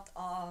popped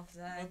off,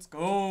 Zach. Let's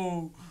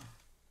go.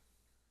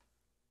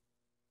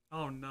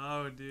 Oh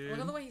no, dude. Look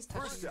at the way he's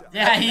touching you.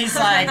 Yeah, he's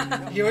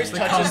like. He always The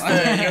touches com-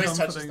 the he always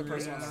touches comforting the me,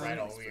 person on the yeah. right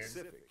all weird.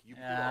 specific you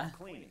put Yeah. off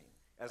cleaning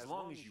as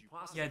long as you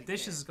possibly Yeah,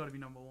 dishes can. has got to be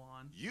number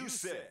one. You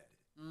said.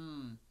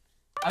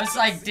 I was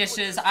like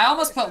dishes. I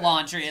almost put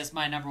laundry as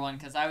my number one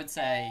because I would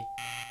say.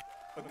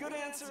 A good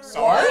answer.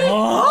 Sorry?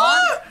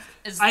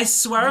 Is I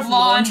swear if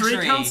laundry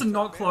laundry. counts and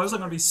not clothes, I'm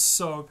gonna be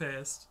so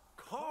pissed.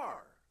 Car.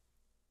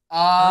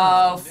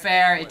 Oh,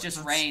 fair. It just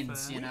That's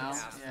rains, fair. you know?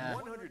 Asked Yeah.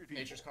 100 people.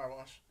 Nature's car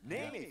wash.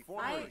 Name a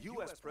former I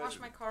U.S. wash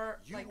president my car,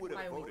 you like, would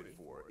have voted bi-weekly.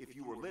 for if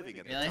you were living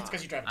at Really? the It's time.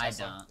 Because you drive a I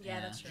Tesla. don't. Yeah,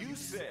 that's true. You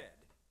said.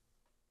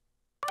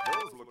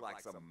 Those look like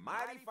some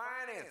mighty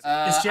fine answers. Is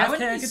I JFK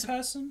wouldn't a be good su-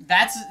 person?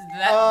 That's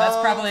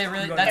probably a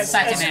really that's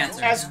second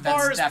answer. As far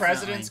That's as definitely-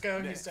 presidents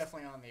go, he's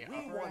definitely on the We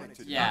upper wanted end.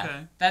 to Yeah,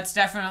 Okay. that's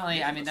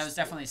definitely. I mean, that was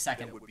definitely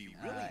second. that would be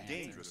really answer.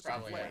 dangerous to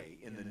Probably, play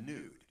in the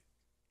nude.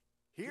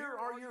 Here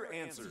are your What did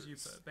you answers.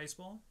 put?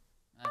 Baseball?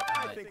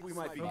 I think we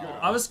might be good.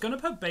 I was gonna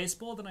put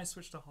baseball, then I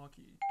switched to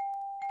hockey.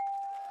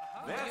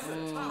 That's a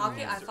Ooh. top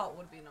Hockey, I answer. thought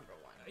would be number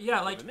 1.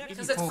 Yeah, like,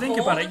 Because if you it's think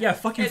about cold, it, yeah,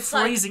 fucking it's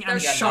like freezing and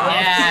there's sharp.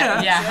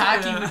 Yeah,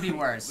 hockey would be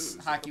worse.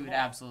 Hockey would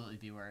absolutely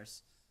be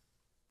worse.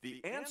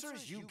 The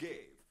answers you gave.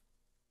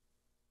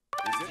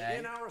 Is it Okay.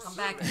 in our Come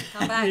back, survey?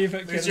 come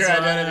back. Lose your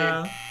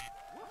identity.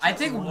 I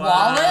think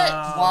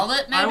Wow.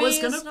 wallet maybe. I was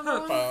is gonna number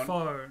put one?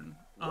 phone.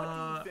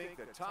 What do you think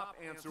the top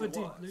answer But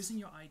dude, was? losing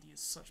your ID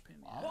is such pain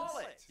in the ass.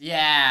 Wallet.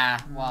 Yeah,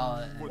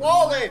 wallet. For the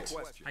Wallet!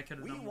 question, I could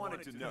have we done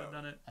wanted it. to Could know. have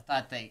done it. I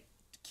thought they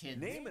kid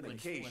Name an was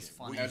occasion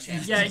funny. No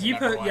chance. Yeah, This is you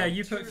number put one. yeah,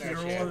 you put No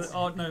funeral. chance.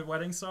 Oh no,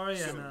 wedding. Sorry,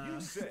 So and you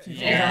said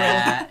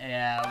Yeah, This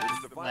yeah.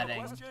 is the final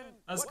Wedding. question.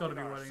 That's What gotta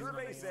did be our weddings,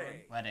 survey number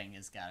say? Wedding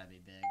has got to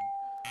be big.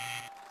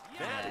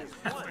 That is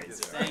one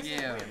Thank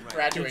you.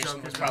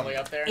 Graduation was probably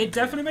up there. it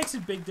definitely makes a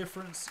big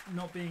difference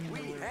not being in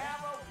the We loop.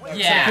 have a winner. I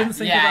Yeah, couldn't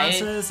think yeah. of It,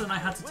 answers, and I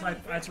had to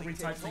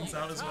retype things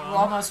out as we well.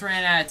 almost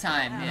ran out of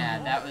time.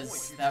 Yeah, that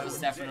was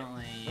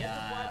definitely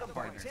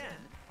important.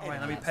 Oh, wait,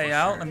 let me pay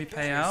out. Let me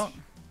pay out.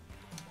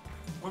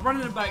 We're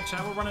running it back,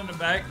 chat. We're running it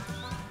back.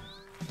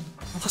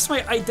 I lost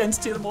my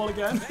identity of them all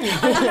again. I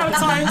don't have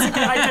time to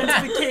get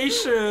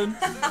identification.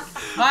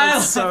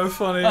 That's so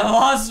funny. I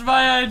lost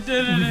my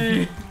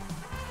identity.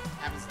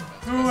 Happens to the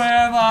best of Who us.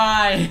 am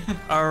I?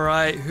 All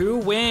right, who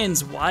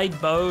wins? Wide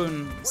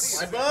Bones.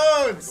 Wide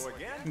bones! Go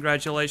again.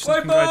 Congratulations, Wide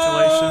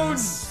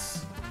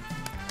congratulations.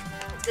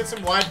 Let's get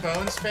some wide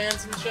bones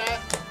fans in chat.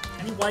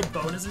 Any wide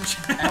boners in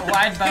chat?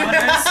 Wide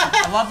boners.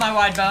 I love my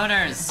wide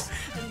boners.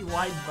 Any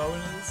wide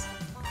boners?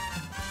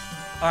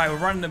 All right, we're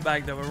running it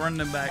back though. We're running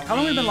it back. How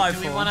long have we been live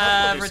Do for? we want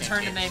I'll to do return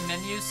to same main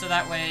menu so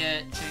that way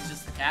it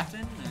changes the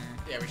captain?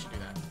 Or? Yeah, we should do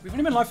that. We've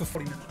only been live for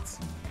 40 minutes.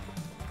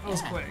 That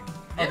was Yeah. quick.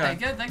 Yeah,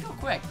 Okay. they go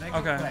quick. They go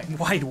Okay. quick.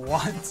 Wide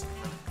what?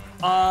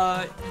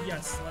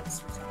 Yes.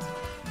 Let's return to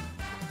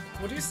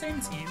that. We'll do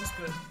same teams,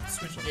 but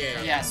switch. up the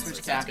Yeah, Yeah,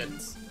 switch sounds good.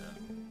 captains.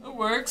 That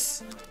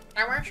works.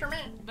 That works for me.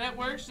 That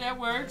works. That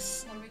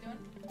works. What are we doing?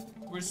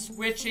 We're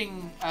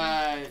switching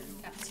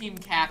team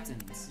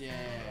captains. Yeah.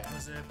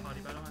 Was it party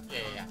battle?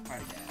 Yeah.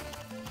 Party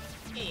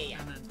guy. Yeah.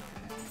 And then.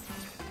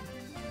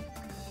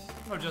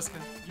 Oh, Jessica.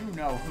 You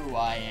know who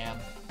I am.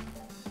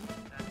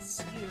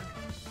 That's you.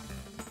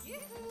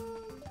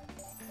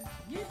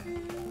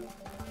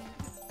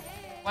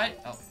 What?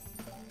 Oh. I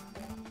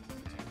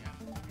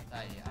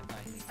thought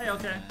you. Hey,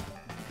 okay.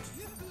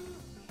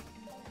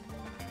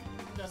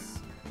 Yes.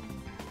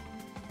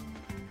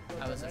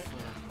 I was a fool.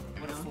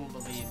 What a fool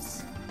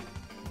believes.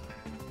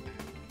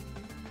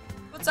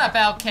 What's up,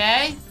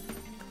 LK?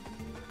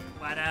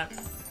 What up?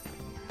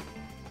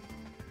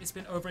 It's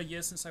been over a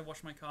year since I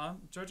washed my car.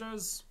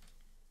 JoJo's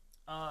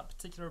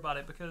particular about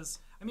it because,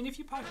 I mean, if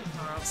you park your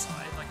car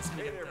outside, like it's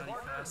gonna get dirty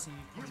first and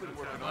you probably don't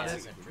care about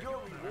it. Your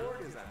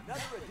reward is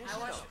another edition I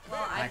watched. of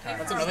Well, I paid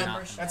car. for a That's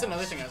membership.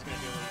 another thing I was gonna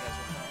do while you guys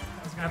were playing.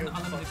 I was I have gonna an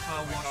go unlimited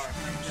car my wash car.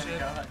 membership.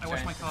 go. I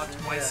washed my car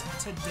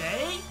twice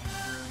today.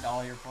 Ruined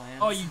all your plans.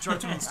 Oh, you drove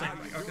to me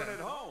instantly. Doing Okay, it at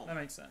home. that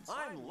makes sense.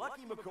 I'm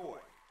Lucky McCoy.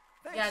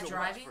 Thanks Yeah, so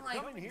driving much for like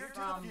coming here to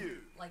from the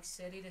Feud. like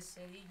city to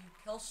city, you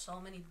kill so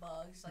many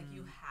bugs. Like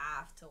you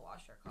have to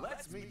wash your car.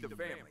 Let's meet the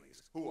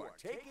families who are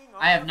taking on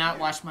I have not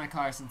the washed my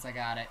car since I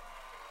got it.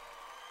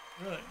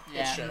 Really?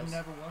 Yeah. shows. I've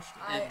never washed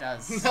it. It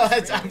does. No,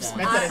 that's, I just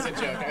meant that as a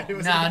joke. It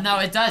was No,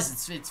 it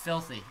does. It's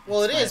filthy.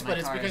 Well, it It's is, my but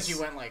it's car because is-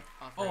 you went like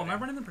off. Oh, am I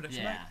running the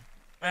prediction Yeah. back?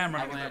 I am I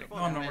running it went, back. No,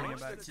 I'm not I running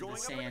went it back. to the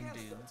sand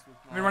dunes with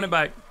Let me run it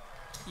back.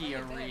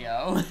 Kia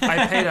Rio.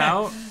 I paid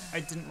out. I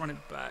didn't run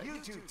it back. You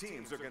two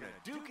teams are gonna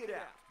duke it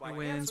out by Who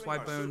wins? answering White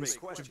our survey Bones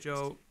questions with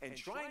Joe. and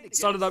trying to get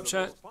Start it up, the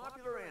chat. most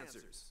popular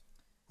answers.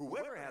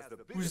 Whoever has the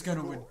biggest Who's gonna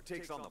score win?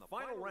 takes on the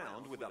final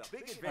round with a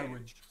big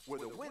advantage, where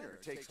the winner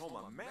takes home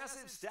a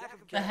massive stack of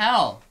The cash.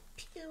 hell?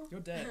 You're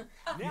dead.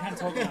 You can't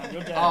talk now.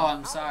 You're dead. Oh,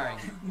 I'm sorry.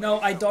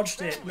 No, I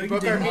dodged it. No, you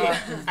Booker,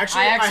 didn't.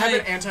 actually, I have actually-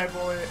 an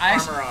anti-bullet I,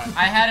 armor on.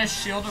 I had a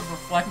shield of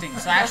reflecting,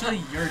 so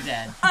actually you're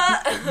dead.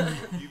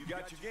 You've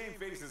got your game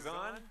faces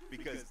on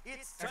because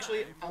it's time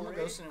Actually, for I'm a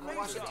ghost and I I'm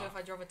watch it too if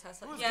I drove a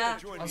Tesla. Who's Yeah, gonna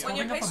join I was me when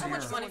you on holding pay up so a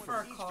much mirror. money for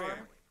a Each car, family.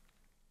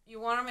 you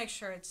want to make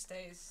sure it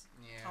stays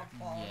Yeah. top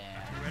quality.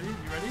 Yeah, You ready?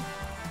 You ready?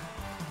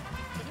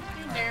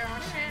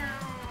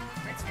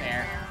 that's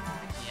fair.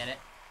 I get it.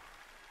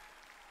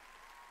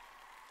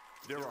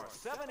 There are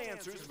 7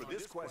 answers for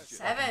this question.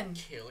 7.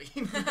 Killing.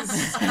 I'm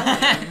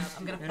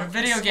gonna In a fucking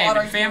video slaughter game,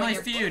 you in Family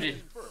and your-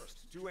 Feud.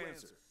 First to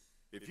answer.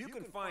 If you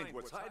can find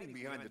what's hiding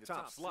behind the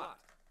top slot,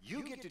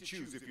 you get to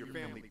choose if your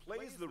family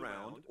plays the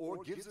round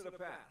or gives it a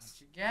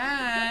pass.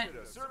 Got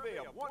Conducted a survey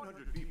of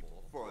 100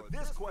 people for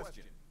this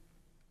question.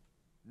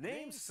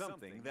 Name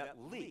something that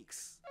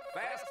leaks.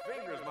 Fast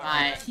fingers, my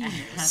my friend.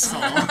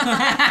 asshole.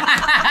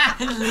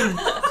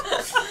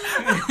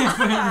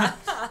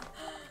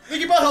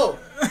 Leaky butthole.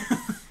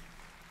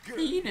 Good.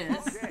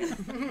 penis.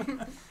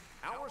 Okay.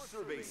 Our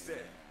survey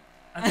said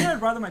I think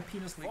I'd rather my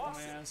penis leak than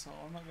my asshole.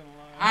 I'm not gonna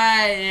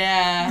lie.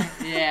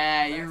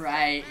 Yeah, you're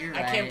right. You're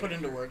right. I can't put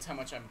into words how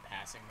much I'm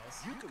passing this.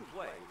 you can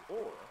play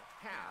or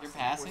pass. You're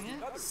passing towards it?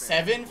 the other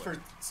 7 for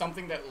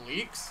something that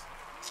leaks?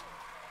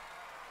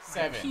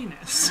 7.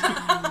 Penis.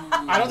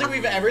 I don't think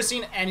we've ever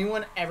seen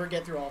anyone ever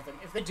get through all of them.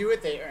 If they do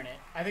it, they earn it.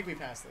 I think we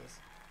pass this.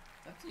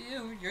 It's up to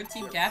you. You're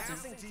team We're captain.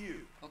 passing to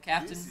you. Oh,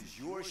 captain. This is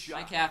your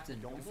shot. My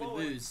captain. Don't If we blow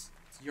it. lose,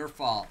 it's your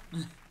fault.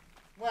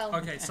 Well,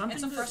 Okay, something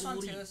It's the that first one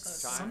too, leaks. so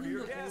it's Time for Something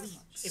your that guess.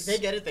 leaks. if they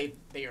get it,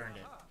 they earned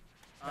it.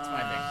 That's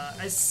my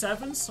thing. It's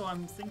 7, so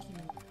I'm thinking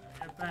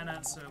a bad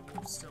answer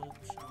will still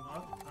show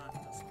up.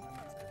 Doesn't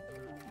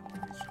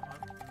really show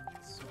up.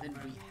 So then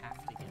we have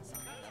to get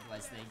something,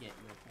 otherwise they get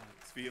your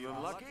points.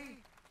 Feeling lucky?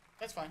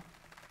 That's fine.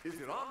 Is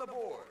it on the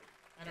board?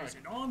 I know. Is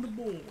it on the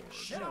board?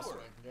 I know what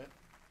I can get.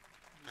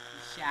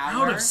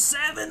 Shower. Out of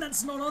 7,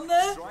 that's not on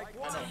there? Strike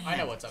one. I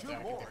know what's up 2 there.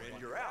 I can more think of and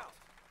one. you're out.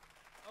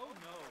 Oh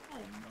no.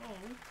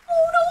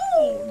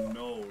 Oh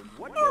no.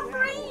 What Oh do no.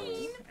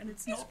 you know? And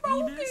it's not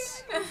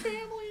penis.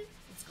 Family.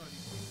 It's gotta be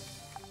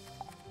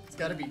It's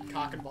gotta be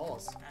cock and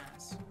balls.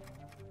 ass.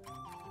 How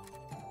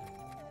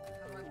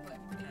do I put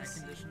Air AC?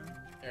 conditioner.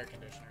 Air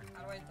conditioner.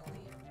 How do I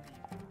delete?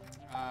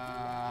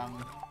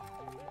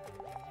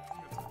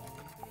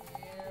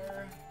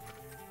 Here.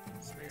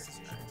 Space is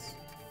nice.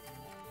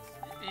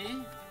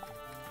 Maybe.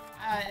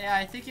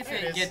 I think if There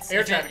it it is. gets,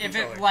 Air if traffic it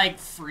controller. like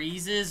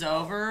freezes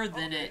over,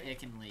 then it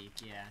can leak.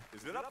 Yeah.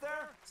 Is it up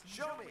there?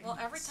 Show me. Well,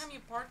 every time you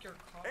park your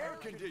car, Air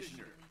like, you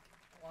conditioner.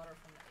 leak water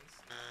from the AC.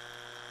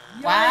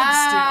 Yikes, dude.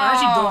 I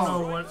actually don't Wow.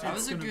 know what That it's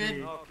was a gonna good.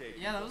 be. Okay.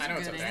 Yeah, that was I know a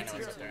what's up good there. I know answer.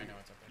 what's up there. I know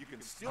what's up You there.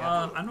 can still I'm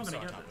move. not gonna Still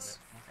on get top of this.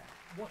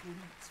 Okay. What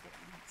leaks? What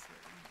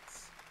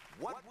leaks?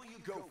 What will you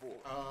go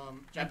for?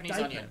 Japanese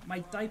diaper. onion. My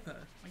diaper.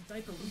 My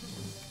diaper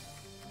leaks.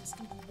 I'm a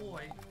stupid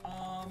boy.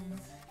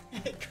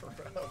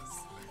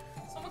 Gross.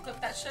 Someone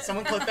clip that shit.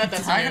 Someone click that.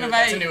 That's Talking a new, about-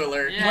 that's a new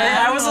alert. Yeah. Wait,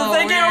 I wasn't Oh,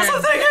 thinking. I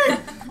wasn't weird.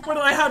 thinking. What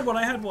did I had one?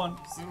 I had one.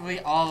 So we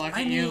all look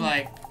I at you mean-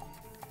 like,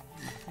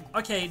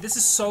 Okay, this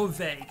is so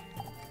vague.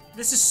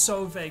 This is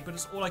so vague, but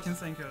it's all I can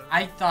think of.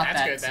 I thought That's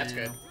that good, that's too.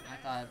 good. I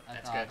That's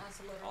thought. good. That's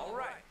a little. All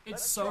right. It's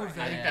let's so try. I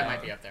vague. think that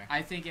might be up there.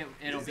 I think it'll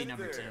Is be it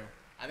number there? 2.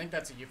 I think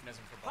that's a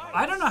euphemism for bubble.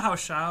 I don't know how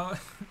shower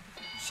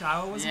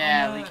was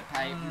Yeah, on there. leaky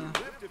pipe.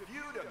 Live to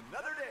feud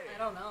another day. I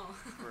don't know.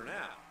 For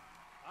now.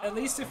 At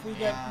least if we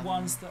get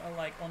ones that are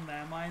like on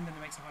their mind, then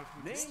it makes it hard for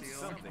me to Name steal.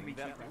 something And we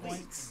that keep the leaks.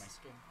 points. In my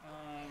skin.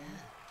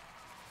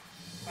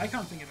 I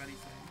can't think of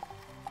anything.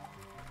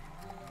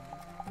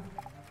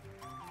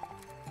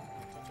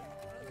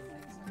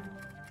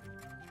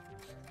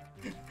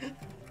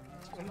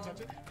 Want to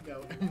touch it?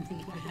 No.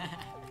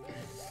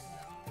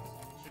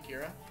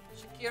 Shakira?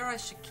 Shakira.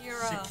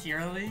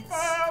 Securely?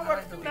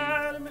 I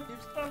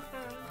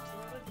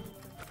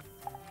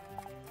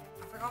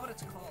forgot what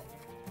it's called.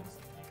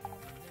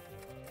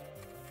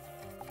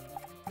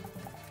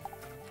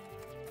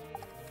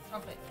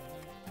 Trumpet.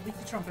 Leak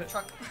the trumpet.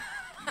 Truck.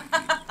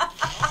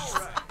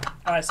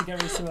 Alright, so get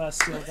ready to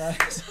steal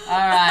that.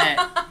 Alright.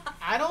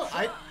 I don't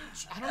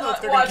know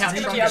if they're Watch, gonna it's count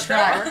gonna truck be as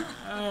up car.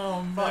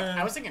 Oh Fuck, man.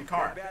 I was thinking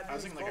car. Bad I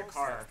was news, thinking like a folks,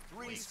 car. that's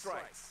 3 leaks.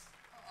 strikes.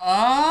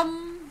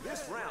 Um,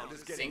 This round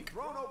is getting Sink.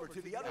 thrown over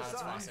to the other It's side.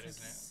 faucet,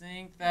 isn't it?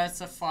 sink,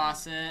 that's a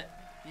faucet.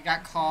 You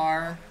got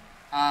car.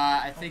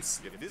 I think.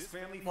 If this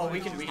family Well, we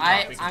finds can- we you-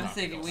 can- I'm talk.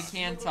 thinking we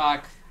can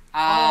talk.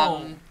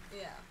 Oh.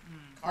 Yeah.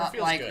 Car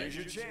feels like, good. Here's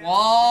your chance.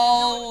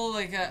 Wall,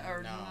 like a,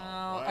 or No,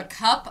 no, a what?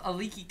 cup, a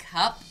leaky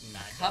cup. Nah,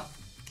 Cup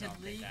don't could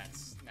think leak.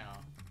 that's no.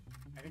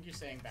 I think you're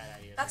saying bad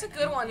ideas. That's a right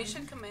good now. one. You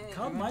should commit.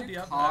 Car might be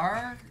up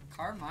there.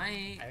 Car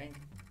might. I think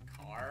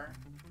car.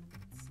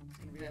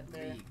 Something be up that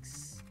there.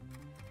 leaks.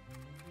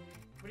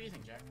 What do you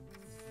think, Jack?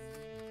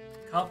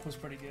 Cup was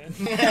pretty good.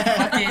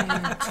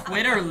 Fucking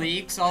Twitter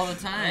leaks all the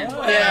time.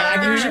 Oh. Yeah, I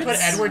think we should put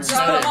Edward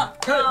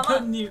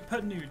Snowden.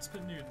 Put nudes.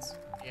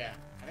 Yeah,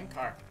 I think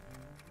car.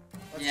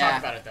 Let's Yeah. talk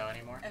about it though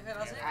anymore. If it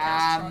doesn't,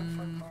 Yeah. it's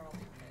truck for Carl. Okay.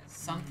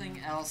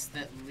 Something else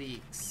that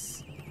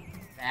leaks.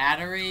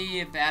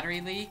 Battery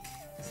leak?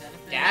 Is that a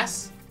thing?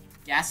 Gas?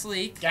 Gas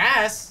leak.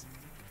 Gas?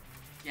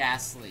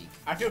 Gas leak.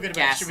 I feel good about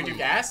it. Gas Should we do leak.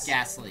 gas?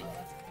 Gas leak.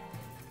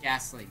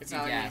 Gas leak. It's Do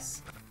not like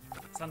gas.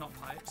 Is that not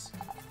pipes?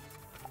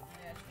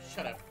 Yeah,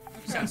 Shut up.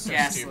 You sound so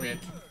Gas stupid. leak.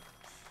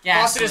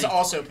 Gas Faucet is leak.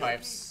 also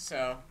pipes,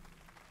 so.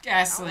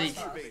 Gas Our leak.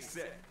 survey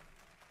said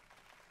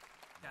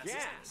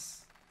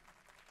gas.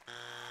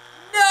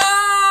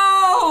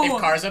 No!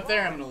 If car's up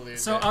there, I'm gonna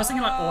lose So it. I was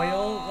thinking like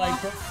oil, like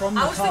from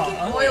the I was car.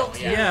 thinking oil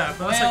too. Yeah,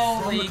 but that's Oil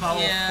like from the leak, car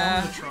or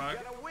yeah. from the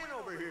truck. Got a win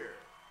over here.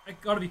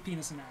 It gotta be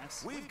penis and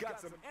ass. We've got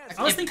some answers.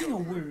 I was If- thinking a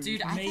wound.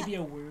 Dude, I maybe thought-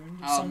 a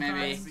wound. Of Oh, some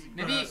maybe. kind,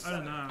 Maybe- but I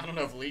don't know. I don't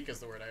know if leak is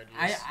the word I would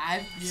use.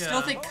 I Yeah.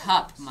 still think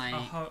cup might.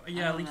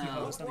 Yeah, I don't leaky know.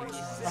 hose. That makes A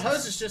sense.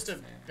 hose is just a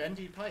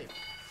bendy pipe.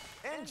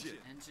 Engine.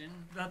 Engine.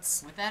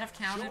 That's Would that have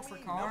counted Show for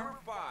me car? number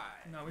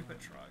 5. no. We put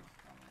truck.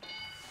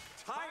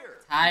 Tire.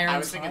 Tire. I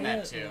was thinking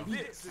that too.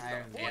 This is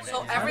Tire. the Damn it.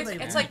 So Yeah. everything,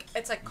 How it's do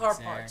they like car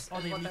There. parts. Oh,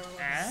 is they what leak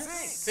were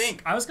ass?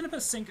 Sink. I was gonna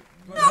put sink.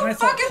 No then I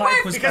thought fucking pipe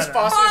way, was Because better.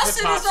 faucet is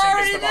the Faucet top, is sink is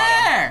already the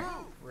bottom. there.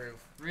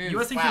 Roof. Roof. You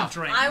were thinking Wow. of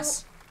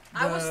drains.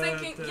 I was The-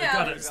 thinking, the yeah,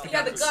 gutters, the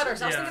yeah, the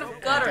gutters. I was Yeah. thinking of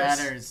Yeah.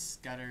 gutters.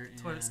 Gutter.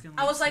 Yeah. Toilet skin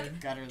I was leaks, like, too.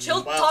 Gutter. Chill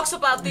leak. Well- talks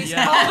about these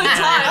Yeah. all the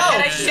time, Oh,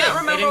 and I shit. can't They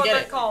remember didn't what get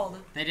they're it.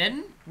 called. They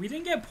didn't? We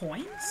didn't get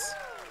points.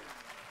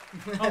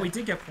 Oh, we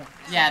did get points.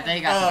 Yeah,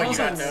 they got. Oh, the you was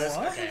got like, those?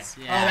 what? Okay.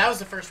 Yeah. Oh, that was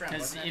the first round,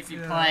 Because wasn't it? if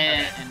you Yeah. play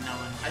Okay. it and no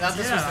one. I thought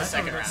this Yeah, was I the thought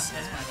second it round. was-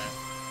 That's my bad.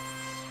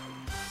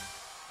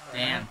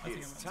 Damn. I think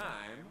It's I'm-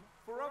 time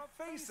for a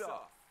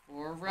face-off.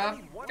 Or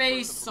a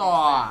face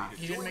off.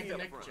 He didn't make the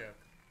Nick joke.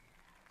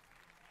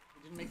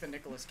 He didn't make the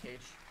Nicolas Cage.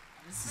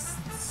 This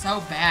is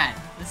so bad.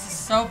 This is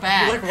so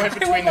bad. You look right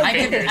between the I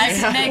could- fingers. I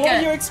could make What a-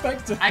 were you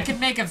expecting? I could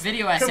make a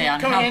video essay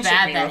on come how handshake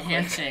bad me that real quick.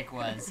 handshake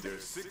was.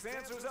 There's 6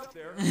 answers up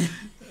there.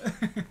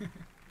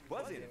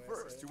 Buzz in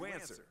first to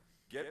answer.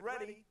 Get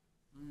ready.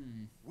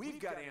 We've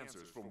got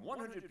answers from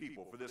 100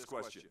 people for this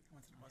question.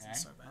 Okay.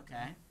 so bad.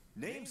 Okay.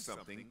 Name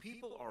something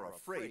people are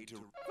afraid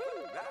to.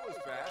 That was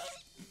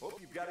fast. Hope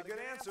you've got a good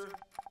answer.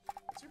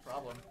 What's your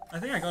problem? I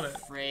think I got it.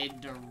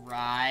 Afraid to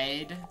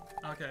ride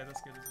Okay,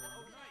 that's good as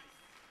well.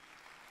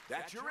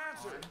 That's your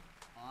answer.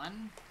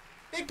 on.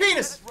 Big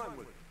penis! Let's run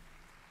with it.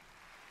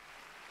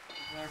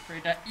 They're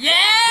afraid to.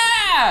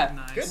 Yeah!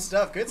 Nice. Good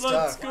stuff, good stuff.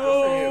 Let's Good for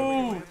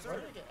go. you.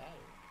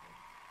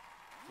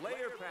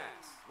 Player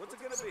pass. What's it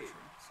gonna be?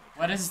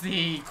 What is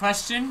the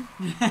question?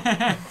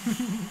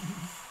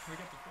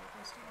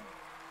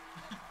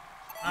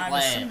 I'm Play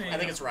it. assuming I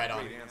think it's right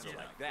on. Great answer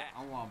like that.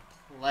 I want to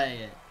play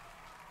it.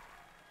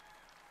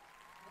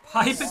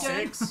 pipe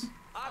again. 6.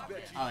 I bet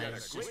you Oh, got yeah, a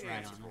it's great just right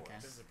answer on. for Okay.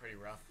 This is a pretty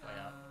rough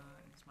layout.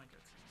 It's my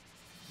go-to.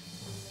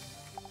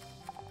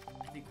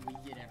 I think we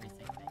get everything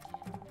they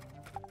can.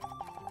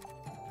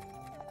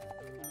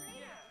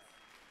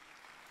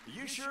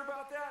 You sure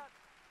about that?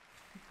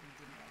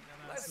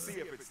 Let's see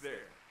if it's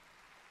there.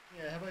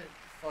 Yeah, how about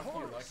fuck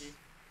you, Lucky?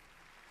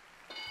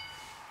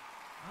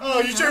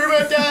 Oh, you sure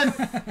about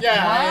that?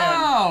 Yeah, I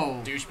Wow!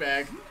 am.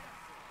 Douchebag. I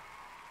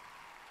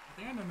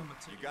think I know number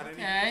 2. You got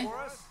Okay. anything for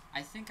us?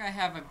 I think I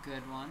have a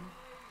good one.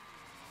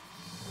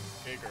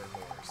 Bigger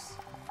horse.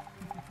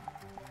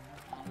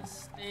 On a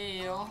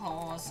steel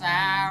horse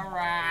I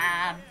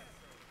ride.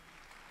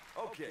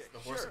 Okay, The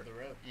horse sure. of the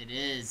road. It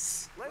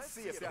is. Let's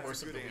see if The that's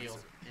horse a of good the wheel.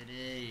 answer. It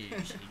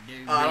is. She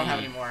do Oh, I don't have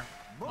me. any more.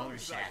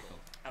 Motorcycle.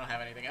 I don't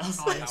have anything else.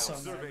 Oh, Our you're so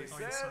survey mad. Oh,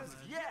 you're so says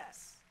mad.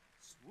 yes.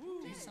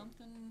 Do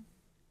something.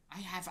 I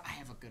have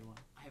a good one.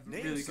 I have a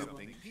Name really good something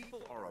one.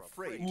 people are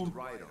afraid to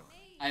ride on.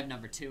 I have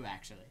number 2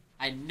 actually.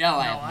 I know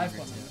I No, have I've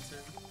number got 2. number 2.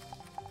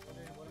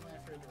 What am I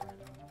afraid to ride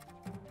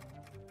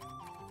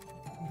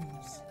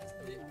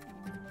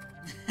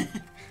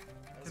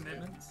on?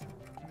 Commitments.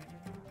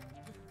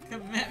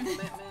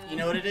 Commitment. You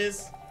know what it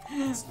is?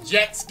 It's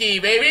jet ski,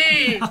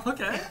 baby!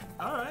 Okay.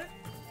 All right.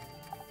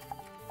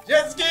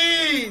 Jet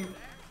ski!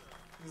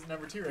 This is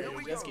number 2 right Here here,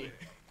 we jet go. ski.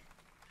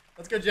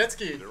 Let's go jet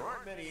ski. There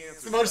aren't many answers.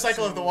 It's the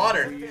motorcycle of the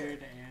water.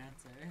 Weird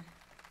answer.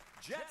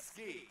 Jet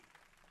ski.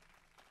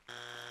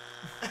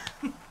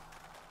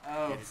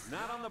 Oh. It's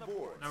not on the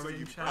board. Now so reading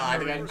you chat. I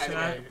think I- reading I think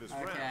I- chat. this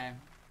round. Okay.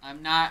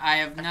 I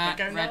have not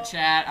think I read know.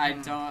 chat. I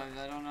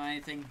don't know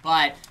anything,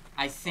 but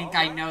I think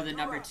I know the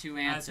number 2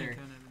 I answer. think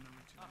I know the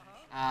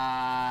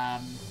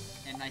number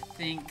 2. And I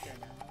think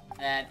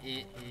that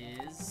it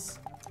is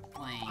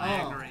plane.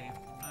 I agree.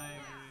 I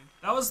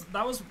agree.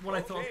 That was what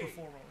I thought Okay.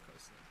 before roller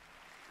coaster.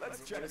 Let's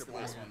What check is the the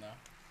board. last one, though?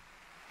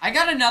 I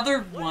got another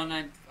one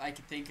I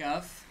could think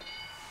of.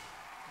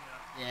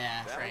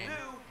 Yeah. That'll Train. do.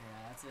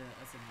 Yeah, that's a number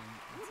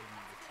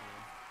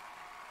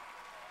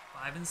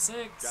 5 and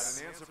 6.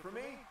 Got an answer for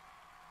me? What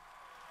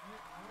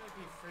would I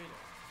be afraid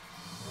of?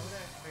 What would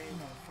I afraid of?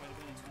 two.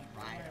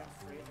 What am Right. I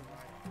afraid to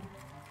ride?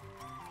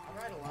 I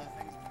ride a lot of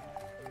things.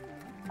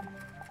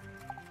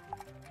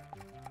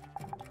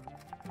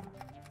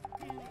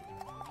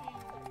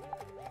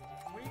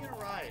 What are you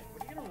gonna ride?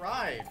 What are you gonna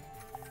ride?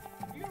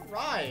 What are you gonna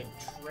ride?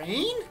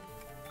 Train?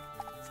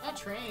 It's not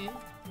train.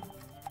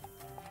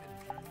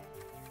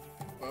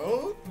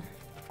 Boat?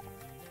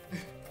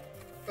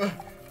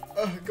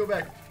 Go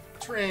back.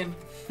 Train.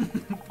 You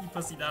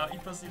pussied out. You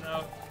pussied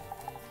out.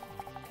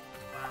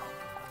 Wow.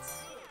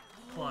 That's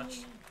clutch.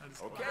 That is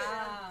clutch. Okay.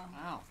 Wow.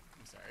 Wow.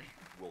 I'm sorry.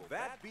 Will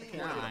that be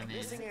Yeah, one of I the mean,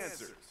 missing it's-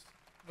 answers?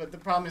 But the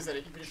problem is that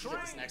even if you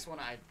get this Train. next one,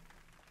 Yeah.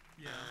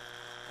 yeah.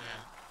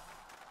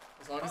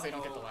 As long as they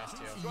don't get the last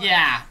two.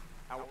 Yeah.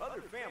 Our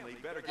other family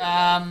better get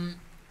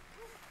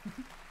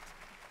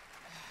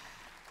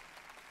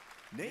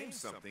Name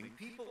something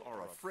people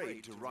are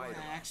afraid to ride I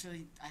on.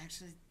 actually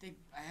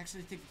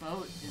think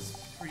boat is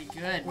pretty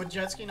good. Would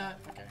jet ski not?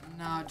 Okay.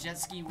 No, jet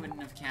ski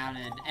wouldn't have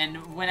counted. And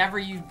whenever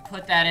you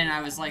put that in,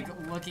 I was like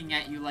looking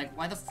at you like,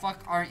 why the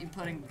fuck aren't you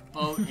putting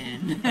boat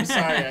in? I'm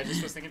sorry, I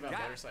just was thinking about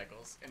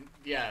motorcycles. And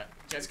yeah,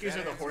 jet skis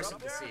are the horse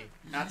of the sea,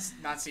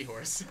 not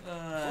seahorse.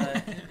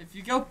 If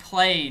you go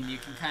plane, you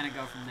can kind of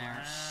go from there.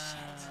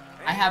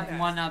 I have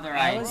one other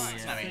I idea.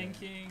 was not me.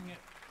 thinking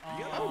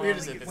How weird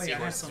is it that Wait, I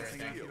have seahorses are a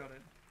something. I thing? forgot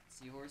it.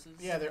 Seahorses?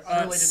 Yeah, they're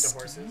unrelated to skis?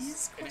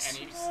 horses in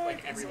any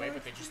like every way,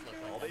 but they just look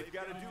All like they've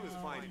got to do is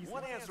find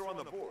one answer on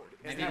the board.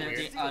 And Maybe then they're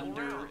the steal around.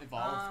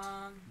 under-evolved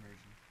Um, version.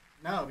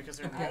 No, because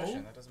they're in the Okay.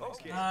 ocean. That doesn't make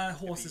Okay. sense.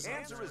 Horses If the are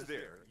answer there. is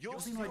there, you'll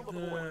Wasn't steal like the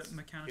the points.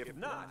 mechanical If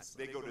not, ones.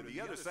 they go to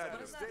the other side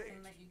what of is the that stage.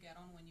 thing that you get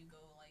on when you go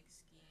like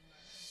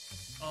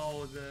skiing?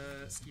 Oh,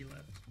 the ski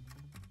lift.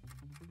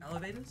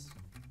 Elevators?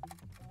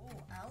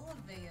 Oh,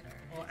 elevators.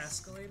 Or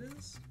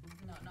escalators?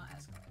 No, not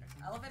escalators.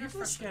 Elevators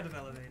People are for scared of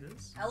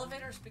elevators.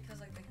 Elevators because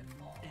like they could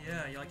fall.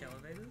 Yeah, you like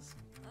elevators?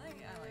 I like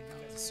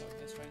elevators. So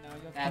pissed right now.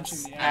 You're That's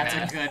punching the that's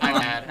air. a good I'm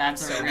one. mad.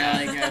 That's I'm a so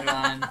really mad. good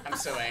one. I'm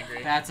so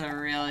angry. That's a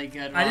really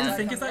good one. I didn't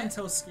think of Come that in?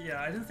 until ski. Yeah,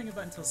 I didn't think of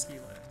that until ski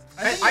lift.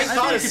 I think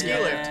thought it of could ski be-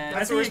 lift. I That's I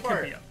the think worst it could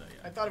part. be up there.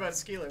 I thought about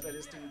ski lift. I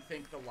just didn't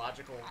think the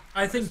logical.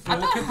 I think I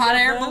Bull thought could be hot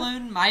up air there.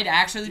 balloon might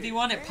actually be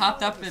one. It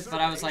popped up, but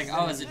I was like,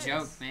 oh, as a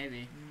joke,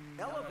 maybe.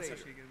 No, that's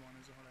actually a good one.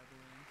 Is a hot air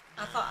balloon.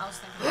 I thought I was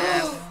thinking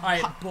of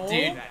Alright, Bull.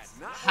 Dude, That's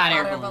not hot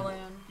air hot air balloon.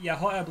 balloon. Yeah,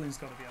 hot air balloon's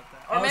got to be up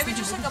there. Or I was maybe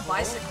thinking just like a Bull.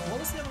 bicycle. What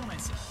was the other one I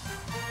said?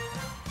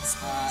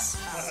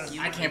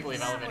 I can't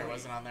believe elevator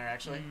wasn't on there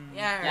actually.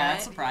 Yeah, right. Yeah,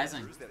 that's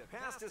surprising. answers that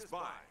passed us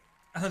by.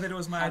 Elevator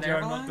was my Hot idea.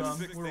 air I'm not balloons? dumb.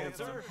 Sixth We're all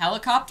answer, dumb.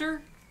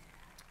 Helicopter?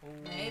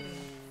 Maybe.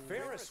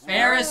 Ferris wheel.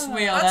 Ferris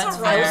wheel, That's that's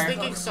a I was fair.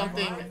 thinking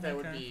something that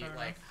would Okay, be fair enough.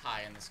 like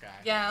high in the sky.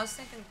 Yeah, I was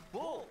thinking.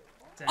 Bull.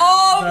 Damn,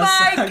 Oh that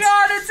my sucks.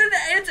 god,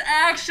 it's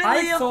actually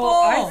I a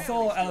thought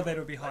bull!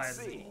 elevator would be higher Let's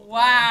than see. bull.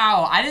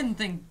 Wow, I didn't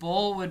think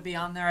bull would be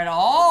on there at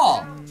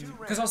all.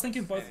 Because I was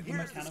thinking both of the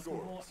Here's the mechanical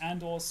scores. bull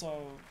and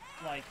also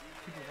like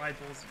people ride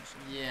bulls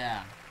and shit.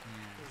 Yeah.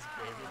 His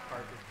baby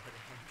Parker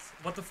puddings.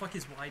 What the fuck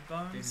is wide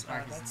bones? Baby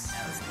Park is That's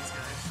never- these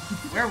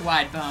guys. We're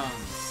wide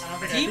bones. I don't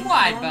think I Team think-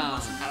 wide I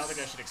bones. I don't think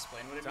I should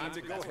explain what it Time means.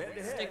 to but go that's what head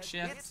it to is. Stick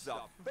shift. It's the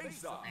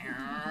face-off.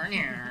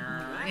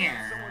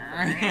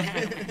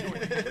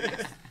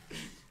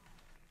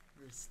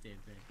 We're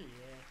stupid.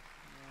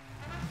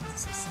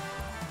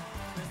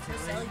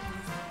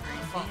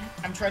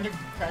 I'm trying to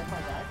crack my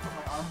back, but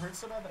my arm hurts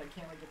so bad that I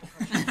can't like get the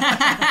pressure.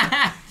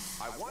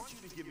 I want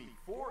you to give me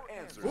 4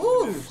 answers.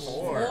 Ooh,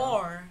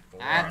 Four.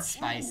 That's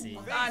spicy.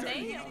 Things God are damn.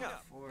 heating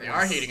up. They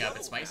are heating up.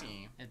 It's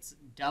spicy. It's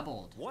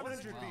doubled. 100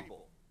 as well.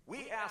 people.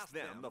 We asked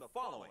them the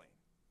following.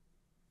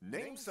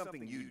 Name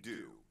something you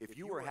do if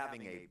you were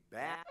having a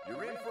bad...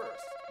 You're in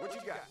first. What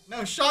you got?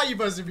 No, shot you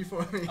buzzed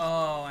before me.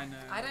 Oh, I know.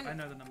 I didn't. I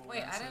know the number Wait,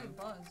 one. I answer. didn't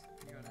buzz.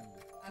 You got it.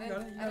 I You got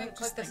didn't. it. You I got didn't it.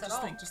 click this at Just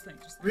all. think. Just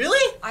think. Just think.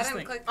 Really? I Just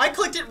didn't think. click. I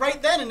clicked it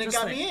right then and it Just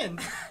got think. me in.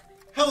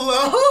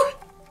 Hello?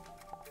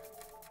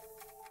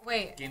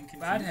 Wait. Game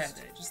confused. Bad hair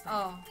day. Just think.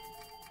 Oh.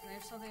 Name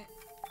something. You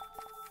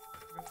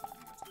got time,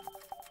 you got time.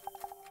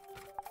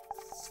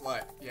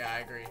 Slut. Yeah, I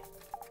agree.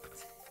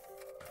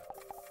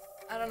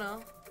 I don't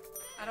know.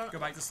 I don't. Go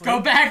back to sleep. Go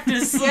back to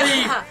sleep.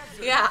 Yeah.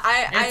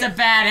 Yeah. It's a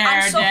bad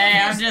hair I'm so day.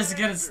 I'm confused. just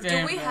gonna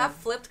stand Do we there. have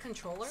flipped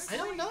controllers? I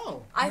don't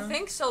know. I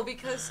think so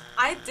because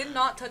I did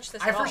not touch this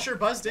I at all. for sure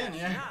buzzed in,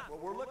 yeah. Not what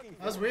we're looking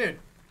for. That was weird.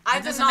 I It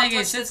did doesn't not make any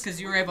touch sense this. because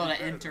you were able to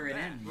enter it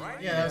in.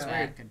 Yeah, that was Bad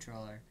weird.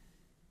 controller.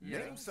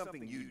 Name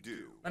something you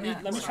do. Let me Yeah.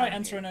 let me try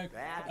entering a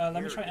Bad let me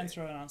hair try day.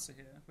 enter an answer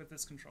here with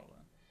this controller.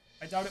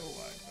 I doubt it will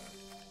work.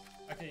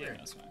 But... Okay, yeah, no,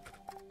 that's fine.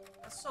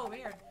 That's so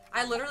weird.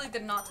 I literally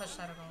did not touch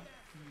that at all.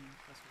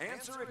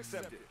 Answer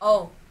accepted.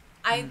 Oh,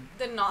 I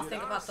did not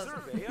think Did about our the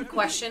survey agree?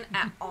 question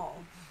at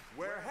all.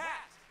 Wear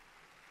hat.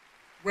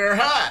 Wear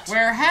hot.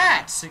 Wear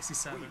hats.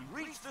 67.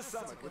 We reached the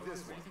summit with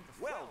this one.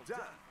 Well done.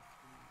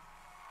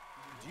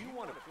 Do you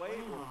want to play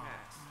or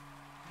pass?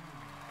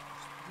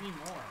 3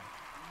 more.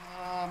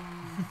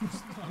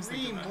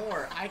 3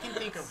 more. I can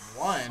think of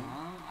one.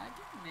 I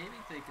can maybe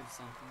think of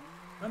something.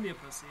 Don't be a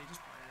pussy. Just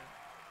play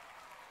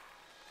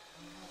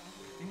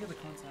it. Think of the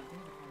content.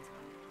 Think of the content.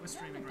 We're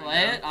streaming right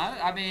Play now.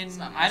 it. I mean,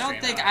 not my I don't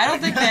stream, think I I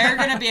don't don't think they're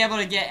gonna be able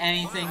to get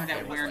anything Okay, that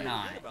let's we're think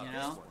not. about You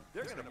this know. one.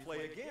 They're going to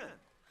play again.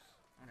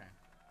 Okay.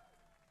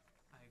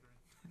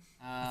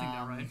 I think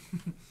they're right.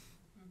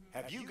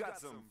 Have you got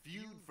some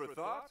Feud for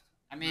thought?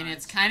 I mean,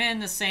 it's kind of in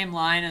the same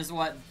line as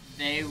what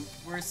they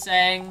were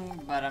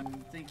saying, but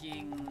I'm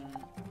thinking,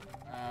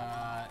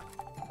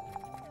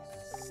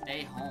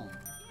 stay home.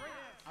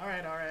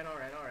 Alright.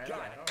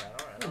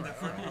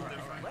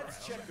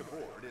 Let's check the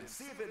board and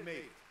see if it made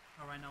it.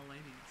 All right, now,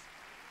 ladies.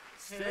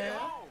 Stay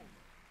home.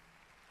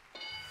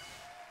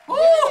 Woo!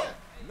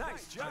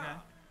 Nice job.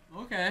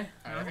 Okay.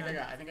 Alright,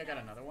 I think I got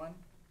another one.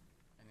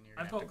 And then you're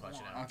I've gonna have to got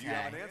clutch it one. out. Do you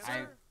have an Okay.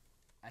 answer?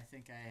 I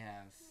think I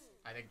have.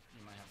 I think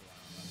you might have one.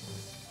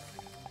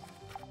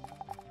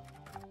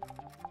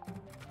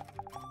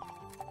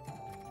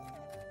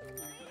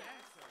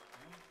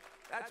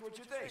 That's what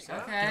you think,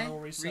 huh? Okay. Go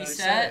reset.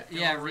 Reset. Go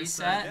Yeah, reset.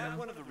 reset. That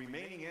one of the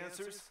remaining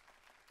answers?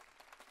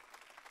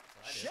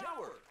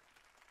 Shower.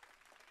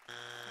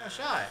 Oh,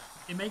 shot.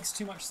 It makes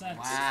too much sense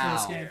Wow. for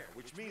this game. There,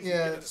 which means Yeah, you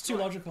get a It's too strike.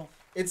 logical.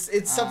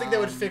 It's something that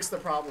would fix the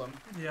problem.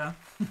 Yeah.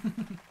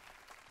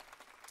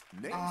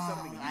 Name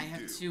something you I have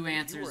do 2 if you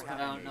answers, were but I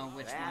having don't know a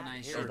which bad one I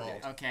hair should.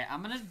 day. Okay,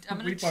 I'm gonna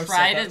We both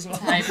try said that to as well.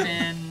 type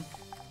in.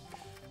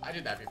 I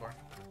did that before.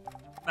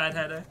 Bad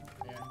hair day.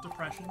 Yeah.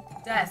 Depression.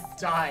 Death.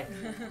 Die.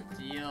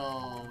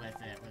 Deal with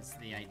it was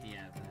the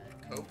idea,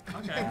 but Cope.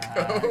 Okay.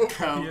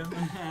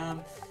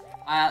 cope.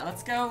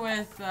 Let's go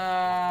with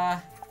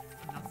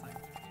Nothing.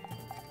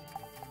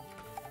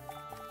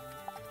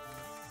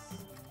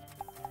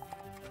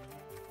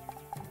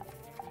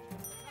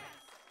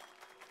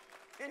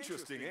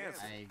 Interesting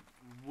answer. I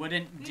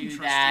wouldn't do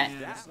Interesting that answer.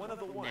 That's one of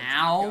the ones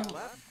now, you got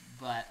left.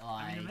 but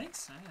I mean, it like makes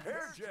sense.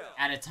 Hair gel.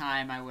 at a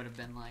time I would have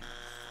been like.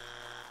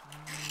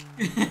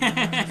 Right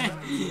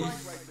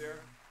there.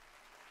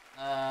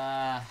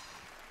 No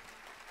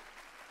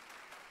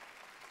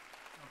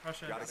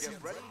pressure. Gotta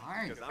get ready.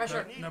 hard. 'cause I'm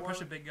Pressure. gonna need No one.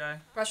 pressure, big guy.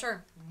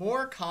 Pressure.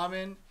 More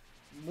common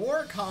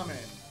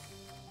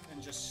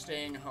than just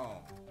staying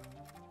home.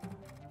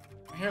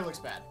 My hair looks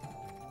bad.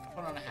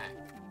 Put on a hat.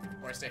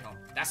 Or I stay home.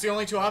 That's the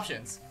only two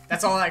options.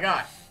 That's all I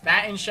got.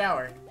 That and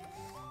shower.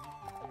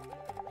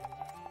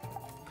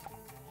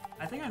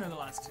 I think I know the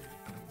last two.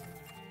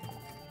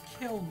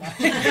 Kill my.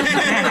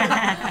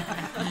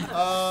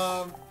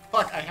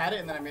 Fuck, I had it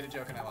and then I made a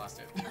joke and I lost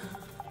it.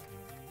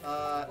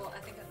 Well, I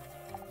think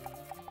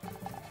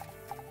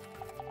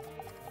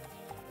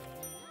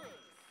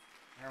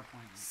Hair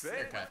points. Say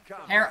Haircut. what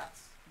counts. Hair.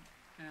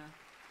 Yeah.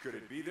 Could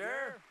it be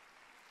there?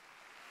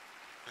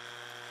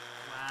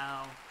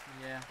 Wow.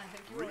 Yeah. I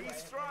think you were 3 right.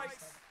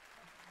 strikes.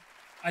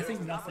 I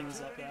think nothing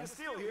is up Opportunity there. to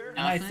steal here.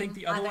 And I think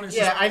the other one is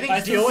Yeah, just, I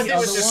think deal with the it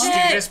was other the one-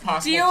 stupidest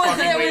possible Deal with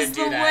fucking it way was to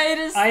the do that. way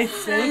to I say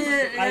think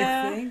it,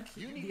 yeah. I think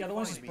You need the to other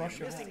one's find just me brush the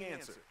your missing hair.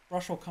 answer.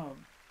 Brush or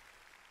comb.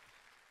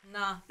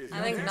 Nah, Is I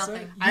it think there?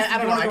 nothing. I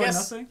don't know, wanna I go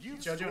guess nothing? You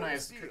Jojo and scored I,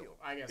 steal.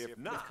 I guess If with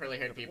not, curly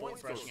haired the people,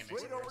 points go brushing it makes it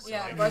straight over worse. to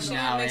Yeah, you. brushing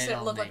No, it makes it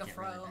it'll look like make a it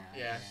really fro. bad,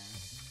 Yeah.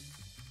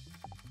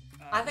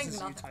 I think this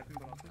is you nothing. typing,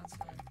 but I'll do That's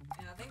fine.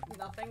 Yeah, I think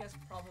nothing is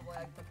probably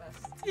like the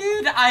best.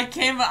 Dude,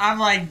 I'm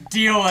like,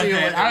 deal with Deal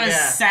it. with it, I was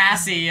yeah.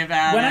 sassy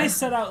about When it. I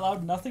said out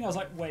loud nothing, I was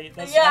like, wait,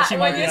 that's Yeah, actually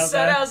when might you be out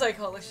said it, there. I was like,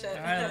 holy shit.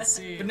 Alright, let's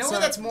see. But no So,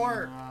 one that's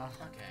more.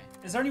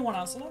 Okay, is there only one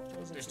answer left?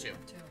 Or is it there's two.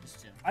 Just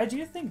two. I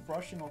do think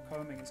brushing or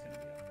combing is going to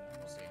be up there.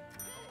 We'll see.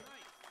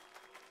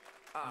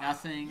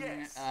 Nothing.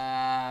 Yes.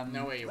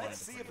 No way you wanted Let's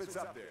to see put if this it's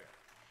one. up there.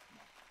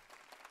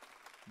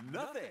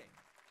 Nothing.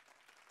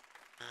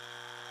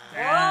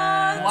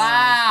 And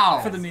Wow.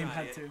 For the meme,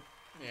 had to.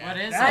 Yeah. What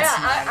is That's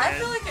it? not I it.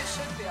 feel like it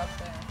should be up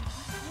there.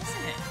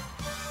 Isn't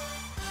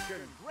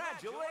it?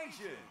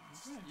 Congratulations.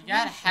 You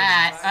got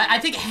hat. I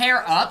think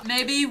hair up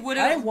maybe would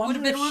I have wonder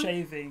been if one.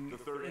 shaving The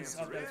third is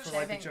answer up there is- for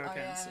like the Shaving, joke oh,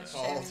 yeah, answer.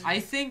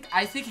 shaving.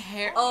 I think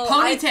hair. Oh,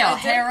 Ponytail, I did,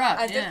 hair up.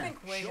 I did yeah.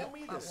 think wig Show at me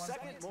one the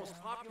second point. most It's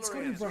popular going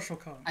to be answer. brush or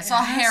comb. I It saw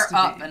has hair to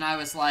up be. and I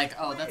was like,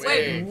 oh, that's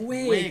Wig. like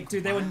Wig,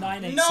 dude, they were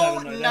 9, 8, No, 7.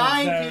 though. They were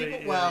 9 very-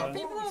 people- well, yeah.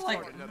 people are like,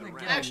 Another I'm gonna round.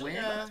 get a Actually,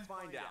 wig. Let's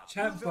find out.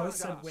 Chat Who's both on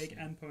said top? wig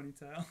and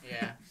ponytail.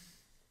 Yeah.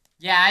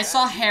 Yeah, I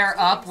saw hair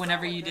up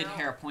whenever you did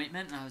hair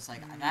appointment, and I was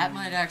like, that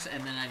might actually.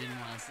 And then I didn't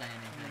want to say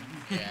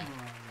anything. Yeah.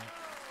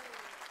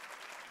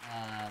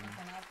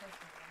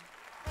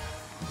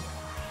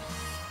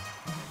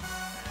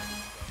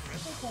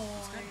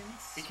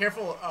 Be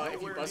careful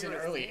if you buzz in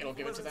early, it'll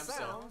give it to them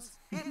still.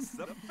 It's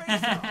the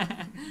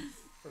face-off.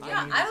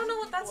 Yeah, I don't know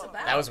what that's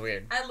about. That was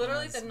weird. I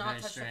literally That's did not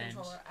very touch strange.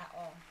 the controller at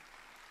all.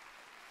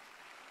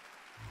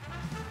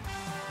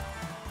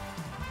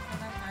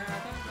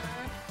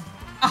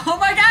 Oh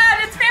my god,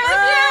 it's Family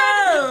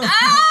Feud!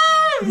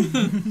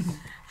 Oh!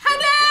 Hi,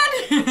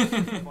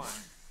 Dad!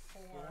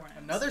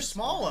 Another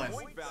small one.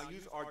 Point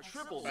values are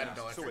triple I now,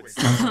 don't know if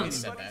so I it's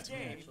said not that to me,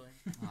 game. actually.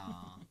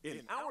 Aw.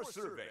 In our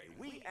survey,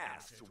 we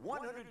asked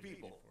 100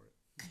 people,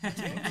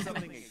 name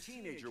something a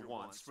teenager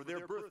wants for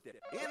their birthday.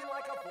 In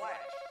like a flash.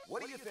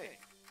 What do you think?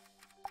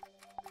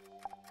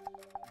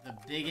 The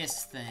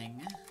biggest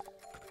thing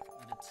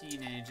that a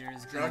teenager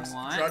is Drugs, gonna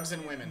want drugs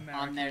and women.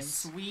 on their Americans.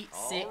 sweet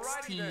Alrighty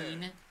 16.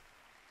 then.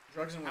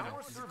 Drugs and women.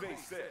 Our survey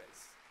says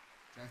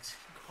Drugs.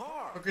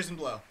 car. Hookers and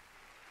blow.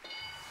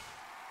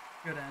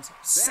 Good answer.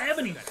 That's the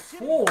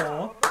 74? tip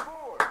of the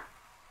board.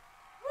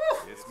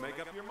 It's make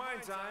up your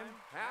mind time.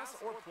 Pass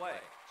or play.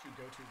 To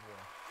go to war.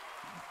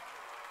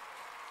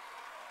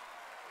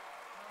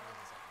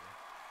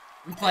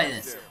 We play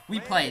this. We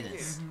play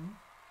this.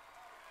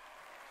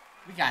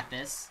 We got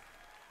this.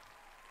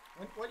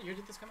 What year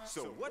did this come out?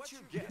 So what you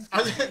guess?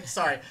 I was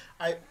sorry.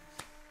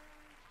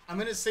 I'm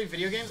gonna say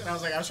video games, and I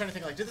was trying to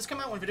think like, did this come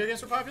out when video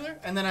games were popular?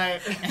 And then I.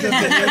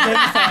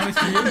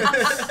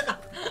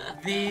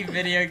 The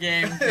video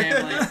game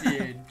Family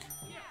Feud.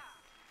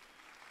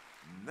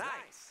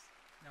 Nice.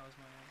 That was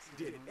my answer.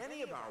 Did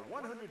any of our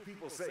 100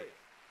 people say it?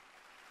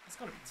 It's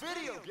gotta be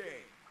Video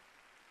game.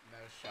 No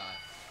shot.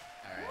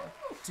 All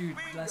right. Dude,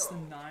 less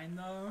than 9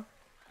 though?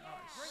 Oh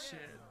shit.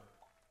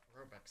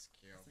 Robux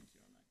kill.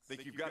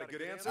 Think you've got a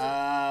good answer?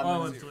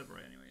 Oh, it's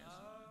deliberate anyway.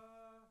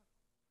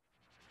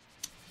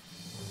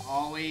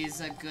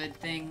 Always a good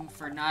thing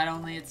for not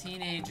only a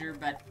teenager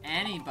but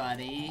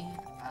anybody.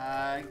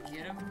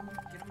 Get them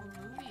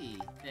a movie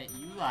that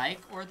you like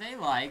or they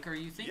like or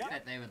you think Yep.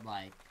 that they would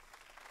like.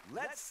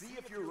 Let's see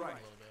if you're right.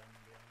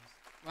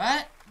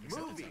 What?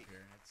 Movie.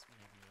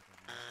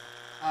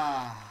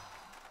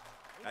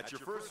 That's your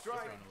first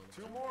strike.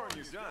 2 more and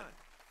you're done.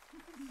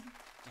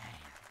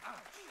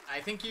 I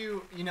think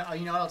you know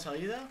what I'll tell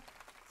you though?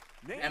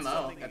 Name MO,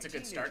 something that's a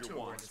good start to a word.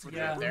 wants. It's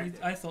Yeah, right there.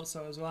 I thought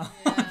so as well.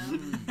 Yeah.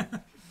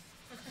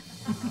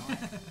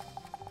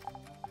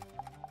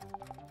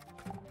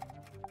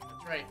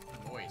 That's right,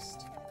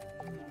 moist.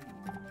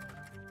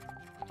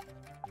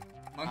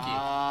 Monkey.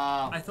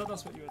 I thought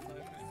that's what you were typing.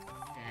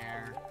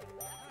 Fair.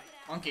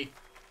 Monkey.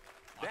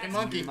 That's Fucking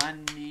monkey.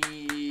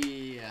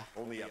 Money.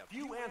 Only a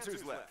few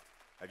answers left.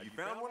 Have you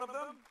found one of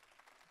them?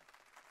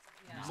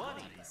 Yeah.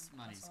 Money.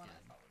 Money's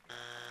good.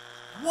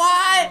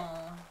 What?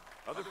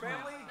 Other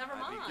family? Never I'd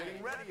mind. be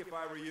getting ready if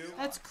I were you.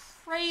 That's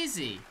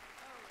crazy.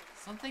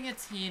 Something a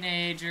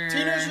teenager.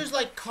 Teenagers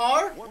like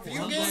car, Something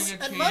Vegas,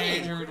 a and money.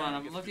 teenager. Hold on,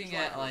 I'm looking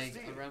at like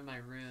around my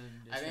room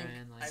to I try think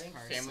and like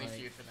parse, Family like,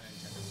 Feud for the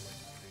Nintendo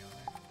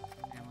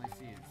Switch. Family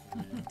Feud for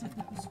the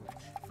Nintendo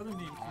Switch. For the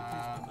meme,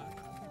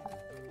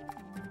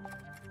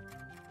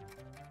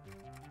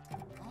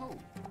 Oh.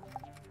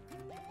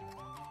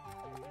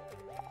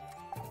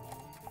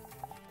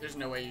 There's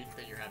no way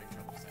that you're having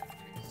trouble deciding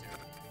between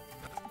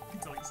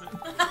these two.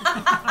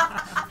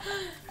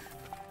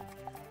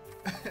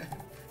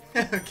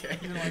 Okay.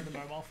 You don't like the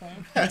mobile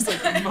phone? I was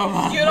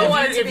like, You don't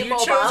want it to be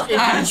mobile.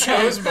 If you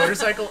chose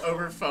motorcycle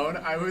over phone,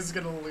 I was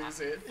gonna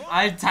lose it.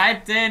 I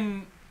typed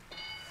in.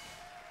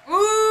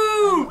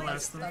 Ooh.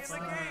 Less than That's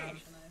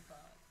five.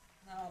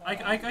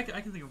 like I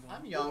can think of one.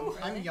 I'm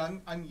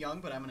young. I'm young,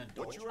 but I'm an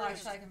adult. What's your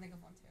Actually, I can think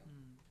of one too.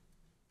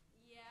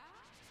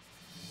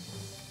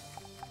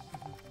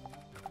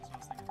 That's what I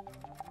was thinking.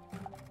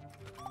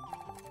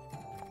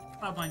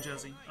 Cloud9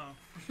 jersey. Oh.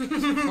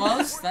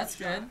 Close. That's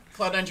good.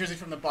 Cloud9 jersey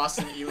from the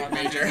Boston Elite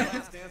Major.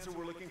 last answer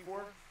we're looking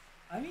for?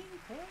 I mean,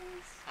 close.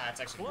 That's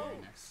actually very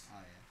next. Oh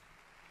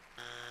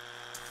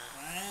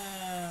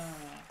Wow.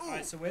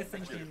 Alright, so we're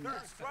thinking.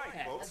 Third strike,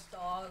 A folks.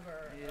 dog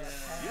or Yeah.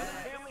 The other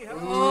family has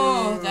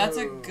Oh, that's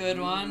a good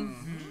one.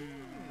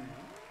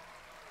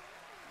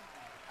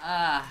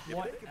 Ah. If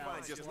What they can find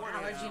else? just one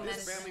Allergy answer,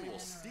 this medicine family will or-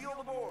 steal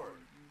the board.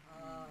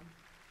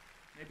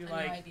 Maybe On your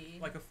like ID.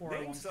 like a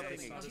Name 401k something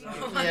started a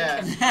out.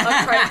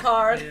 Yeah. a credit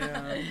card.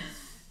 Yeah.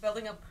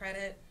 Building up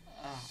credit.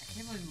 I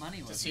can't believe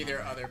money was. To see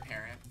their other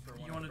parent for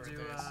one You of want the to do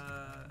birthdays.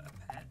 a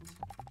pet?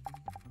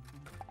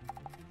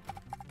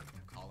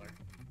 Collar.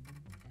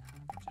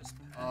 Just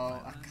pet. Oh,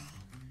 right a then.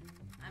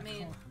 I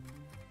mean,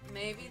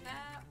 maybe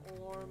that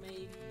or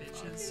maybe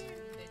Bitches.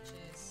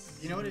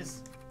 Bitches. You know what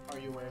is? Are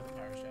you aware of the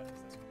power of shadows?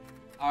 That's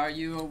Are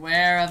you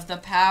aware of the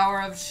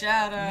power of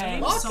shadow?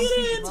 Name Lock it something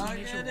in! a Lock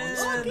teenager it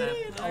wants in! in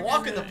their- I'll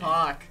walk in the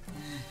park.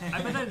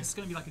 I bet that it's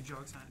gonna be like a joke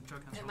answer.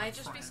 It might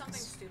just be something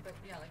stupid.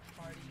 Yeah, like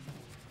party.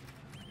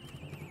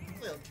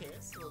 Little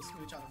kiss, a little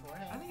smooch on the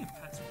forehead. I think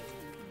pets would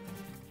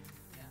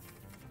Yeah.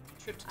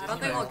 Trip to I don't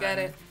Disney think we'll World. get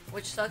it,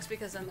 which sucks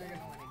because then they're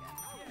gonna win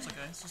again. It's okay,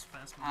 it's just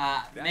fast.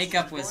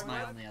 Makeup was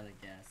my only other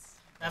guess.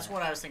 That's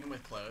what I was thinking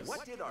with clothes.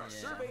 What did our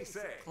Yeah. survey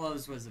say?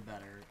 Clothes was a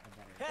better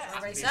guess.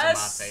 Survey These are my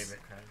says. favorite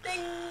credits.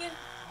 Ding.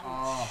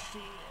 Oh.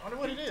 I wonder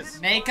what it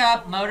is.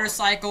 Makeup,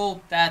 motorcycle,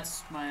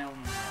 that's my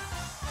only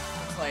guess.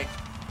 It's like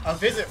a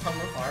visit from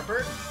the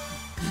barber.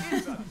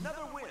 It's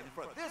another win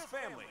for this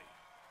family.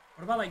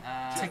 What about like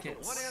Uh,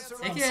 tickets? one answer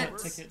Tickets.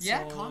 Concert tickets.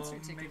 Yeah, or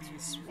concert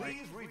tickets. Maybe like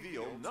Please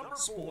reveal number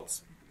 4.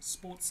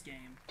 sports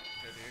game.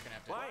 You're gonna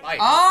have to Bike. bike.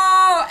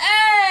 Oh,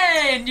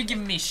 hey! And you're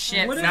giving me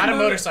shit. Wouldn't Not a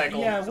motor-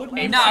 motorcycle. Yeah, wouldn't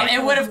A No, bike.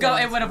 it would have go.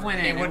 It would have went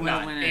in. It would would've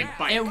not. went A in.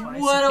 bike. It It would would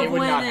have not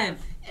went have. in.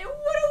 It would It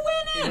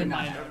have would went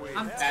not in. have.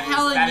 I'm That is-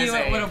 telling that you, is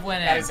it a- would have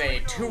went That in. is a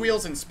 2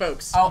 wheels and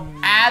spokes. Oh,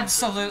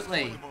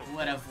 absolutely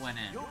would have went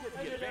in. You'll get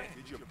the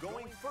advantage of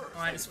going first.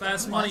 Alright, it's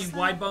fast money.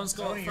 Wide Bones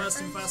got first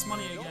and fast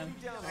money again.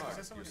 Don't be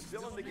downhearted. You're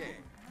still in the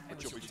game.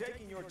 But you'll be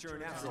taking your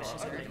turn after our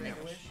other Make a family.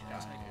 wish.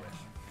 Just make a wish.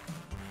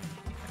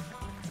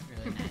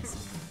 Really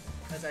nice.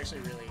 That's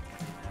actually really.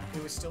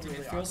 It was still really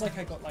It feels awesome.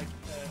 like I got like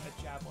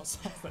a jab or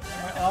something.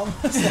 My arm.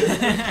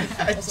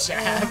 A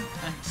jab.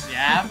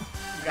 Jab.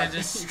 You And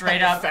just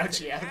straight up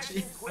Fauci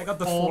ouchie. I got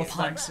the full fourth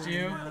punched vaccine,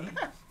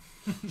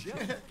 you.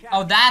 yeah.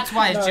 Oh, that's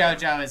why No.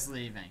 JoJo is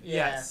leaving.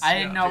 Yes. I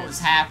didn't know what was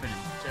happening.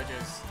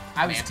 JoJo's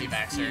I was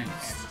anti-vaxxer.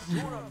 confused.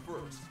 You're up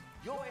first.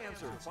 You'll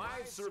answer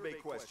 5 survey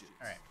questions.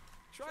 Alright.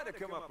 Try to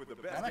come up with the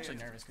best I'm actually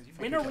answer. nervous because you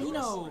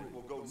Winnerino.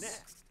 Will go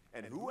next.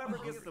 And whoever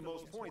gets the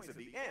most points at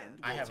the end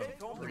will I have a take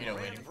home the burrito grand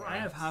waiting for I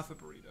prize. have half a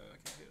burrito. I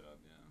can heat it up.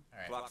 Yeah.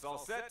 Alright. Clock's all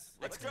set.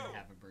 Let's go. I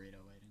have a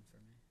burrito waiting for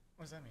me.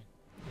 What does that mean?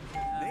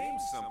 Name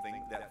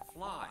something that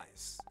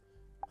flies.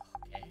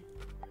 Okay.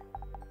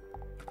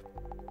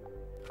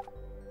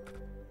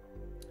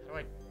 How do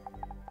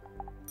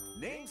I?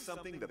 Name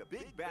something the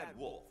big bad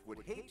wolf would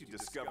hate to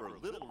discover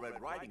Little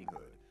Red Riding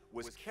Hood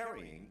was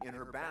carrying in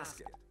her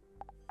basket.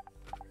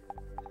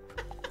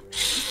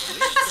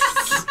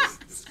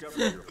 Discover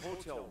your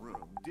hotel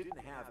room didn't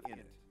have in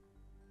it.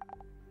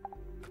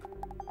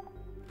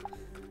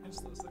 I just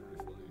thought it was like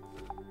really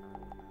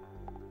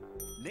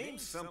funny. Name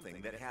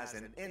something that has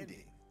an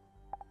ending.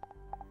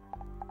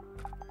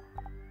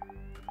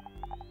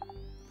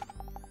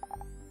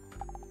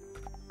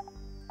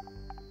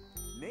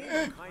 Name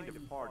a kind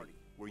of party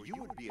where you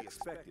would be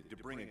expected to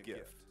bring a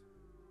gift.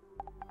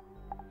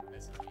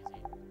 That's easy.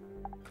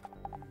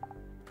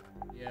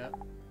 Yep.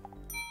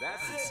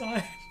 That's it.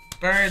 Sorry.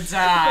 Bird's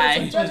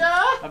eye.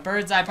 Jojo! A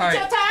bird's eye party.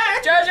 It's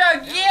your turn!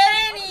 Jojo,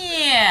 get in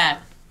here!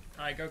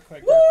 Alright, go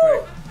quick, go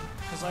quick.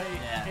 Because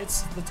Yeah.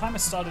 the timer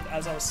started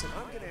as I was sitting.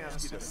 I'm gonna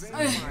ask you the same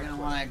You're five gonna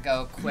want to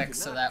go quick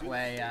so that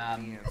way,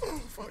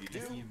 If you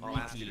do, I'll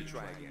ask you to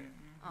try again.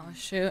 Oh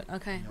shoot.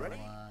 Okay. Ready?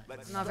 uh,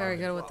 Let's I'm not start very at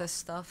good the with top. this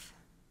stuff.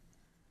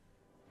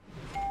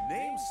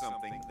 Name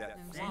something that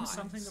Name Name flies.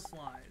 something that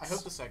flies. I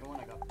hope the second one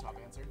I got the top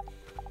answer.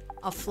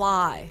 A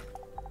fly.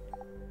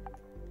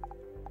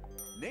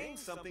 Name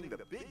something the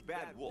big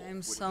bad wolf Name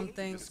would hate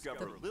something to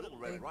discover the Little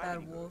Red big Riding bad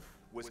Hood wolf.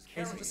 was Hazel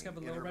carrying discovered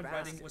in Little her Red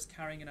Riding basket. was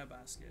carrying in a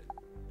basket.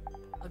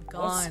 A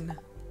gun.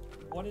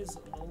 What is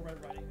Little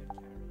Red Riding Hood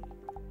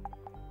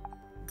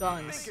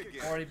Guns. Think again.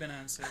 carrying? Already been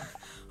answered.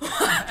 What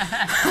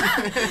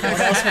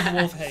else would the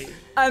wolf hate?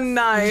 A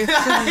knife.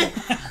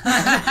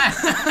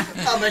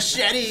 A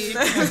machete!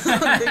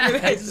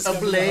 Hazel discovered the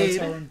blade.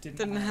 hotel room didn't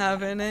Didn't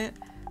have. have in it.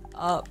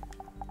 A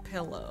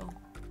pillow.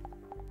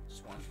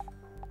 Just one.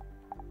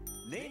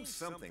 Name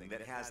something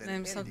that has an Name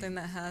ending. something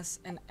that has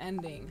an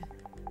ending.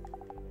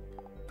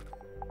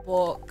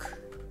 Book.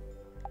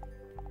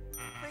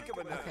 Think of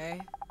another. Okay.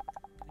 Think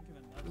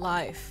of another.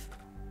 Life.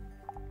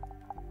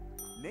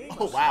 Name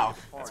Oh, a wow. sort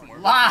of That's party. more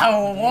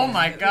wow, oh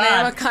my Name a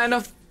god. kind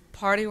of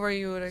party where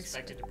you would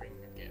expect. expected to bring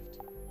a gift.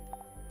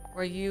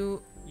 Where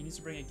you. You need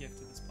to bring a gift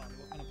to this party.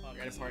 What kind of party?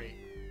 You're at is a it? party.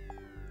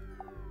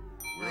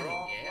 We're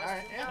all Yeah,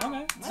 alright, yeah.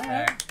 Okay. That's alright.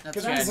 fair. That's Good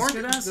good. answer. Those Good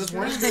weren't, answers, those good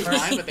weren't answers. good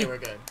time, but they were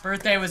good.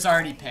 Birthday was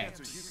already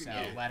picked, so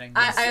Yeah. wedding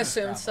I was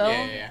assumed so.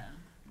 Yeah, yeah, yeah.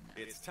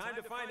 It's time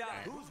to find out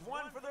who's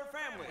won for their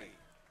family.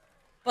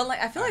 But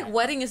like, I feel like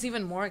wedding is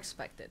even more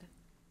expected.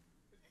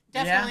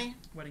 Definitely.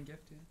 Wedding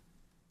gift, yeah.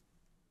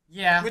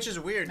 Yeah. Which is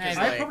weird, because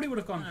Maybe. I like... probably would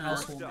have gone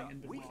First housewarming up,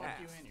 and we been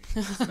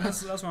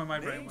have that's why my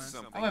brain name went.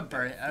 something. I went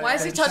bird. Why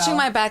is he touching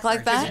my back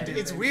like that?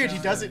 It's weird, he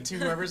does it to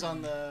whoever's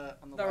on the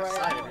The left right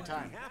side every Be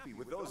time. happy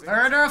with those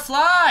Bird or a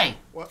fly?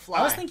 What fly?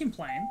 I was thinking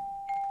plane.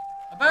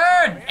 A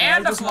bird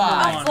and a just number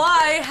fly. one.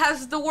 Fly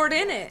has the word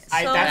in it. So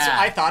Yeah.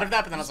 I thought of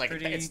that, but then I was like,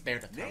 Pretty- it's there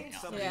to throw me Name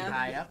off. something Yeah. the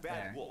High big up bad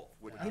there. wolf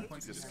would hate to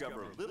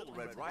discover Little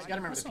Red You Riding gotta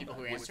remember Hood the people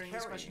who are was answering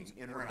these carrying questions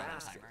in are her on a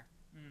basket. timer.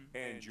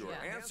 And your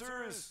Yeah.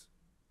 answer is,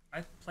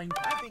 I plane.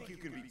 I think you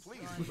can be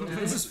pleased with those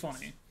This is answers.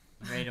 funny.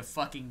 Ready to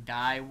fucking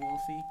die,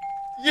 Wolfie?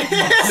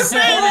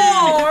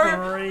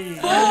 Three.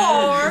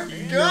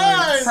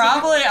 Good!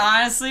 Probably,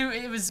 honestly,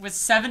 it was with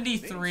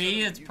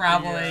 73. It's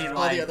probably Yeah. All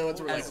like the other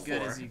ones were as like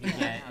good 4. as you can get.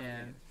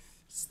 Yeah.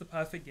 It's the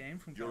perfect game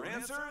from Your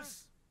Guardians.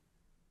 answers?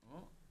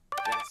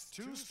 That's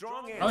two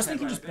strong answers. I was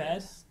thinking just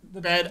bed. The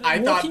Bed, I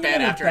thought walking bed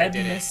in a after I bed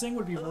did it. missing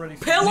would be really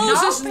fun.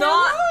 Pillows No is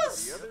not.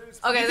 The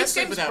others, Okay, You this can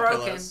sleep game's without broken.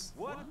 pillows.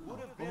 what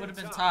would have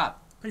been Top.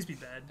 top. Please be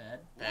bed. Bed.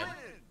 Bed.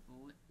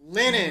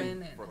 Linen.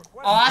 Linen.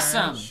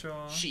 Awesome.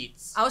 Sure.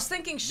 Sheets. I was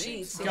thinking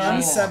sheets. Gun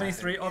Yeah.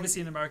 73,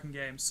 obviously an American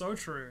game. So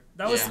true.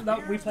 That was Yeah.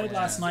 that we played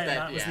last night, and That-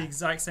 that was the yeah.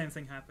 exact same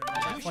thing happened.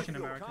 You should Fucking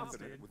feel Americans,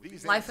 confident dude. with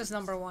these Life answers. is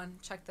number one.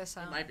 Check this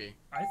out. Might be.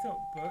 I thought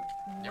book.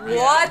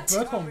 What?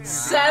 Book or movie.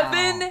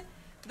 7?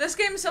 This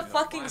game's a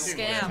fucking Hey,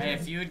 scam.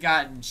 if you had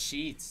gotten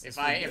sheets, If this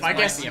I- would- if this I might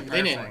guessed be a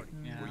linen, perfect,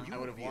 you know. Where you I would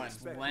would've be won.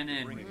 expected to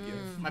Linen. bring a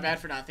gift. My bad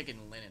for not thinking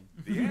linen.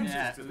 The answers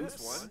Yeah. to this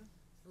one,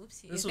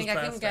 Oopsie. You This think was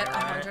I can fast, get though,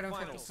 right? 150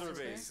 final points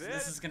survey here? This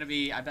says is gonna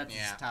be, I bet this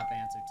is Yeah. a top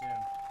answer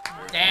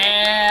too.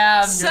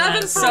 Damn!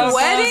 7 for so close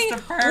wedding?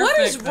 to What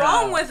is perfect,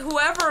 wrong though. with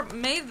whoever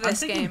made I'm this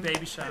thinking game?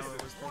 baby shower was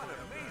one probably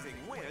amazing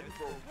win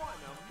for one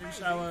baby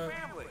amazing shower,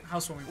 family.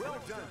 housewarming. Well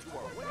done to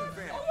our winning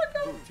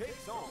family, who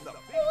takes home the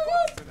big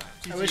bucks tonight.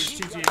 I wish-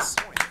 GG's.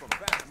 Points from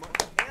Fast Money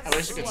and I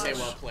wish you could say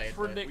well played.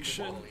 but-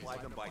 Prediction. multiply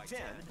them by 10,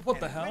 What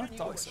the and hell? win you a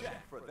Toxic.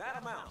 check for that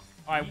amount.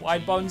 Alright,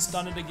 wide bones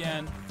done it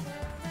again.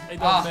 They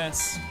don't Ah.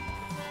 miss.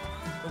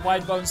 The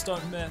wide bones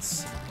don't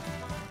miss.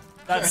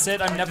 That's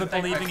it. I'm never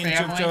Thank my believing in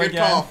family. JoJo Good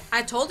again. call.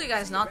 I told you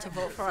guys not to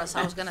vote for us.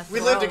 I was gonna throw. We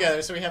live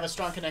together, so we have a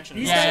strong connection.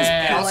 These Yeah, guys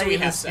yeah, yeah. And also play we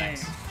have this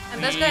sex. game.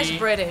 And this guy's We-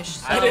 British.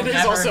 So. But it is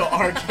never- also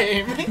our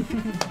game.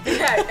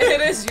 Yeah,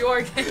 it is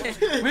your game.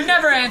 We've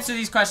never answered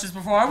these questions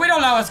before. We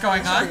don't know what's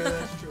going on.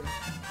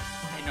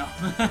 I know.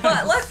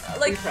 But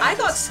like I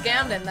got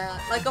scammed in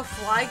that. Like a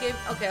fly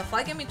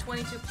gave me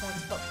 22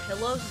 points, but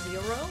pillows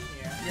 0.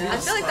 I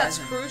feel like that's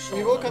crucial.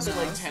 We woke up at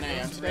like 10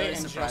 a.m. It's today really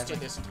and just surprising. did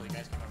this until you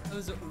guys came over. It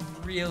was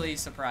really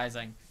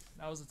surprising.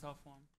 That was a tough one.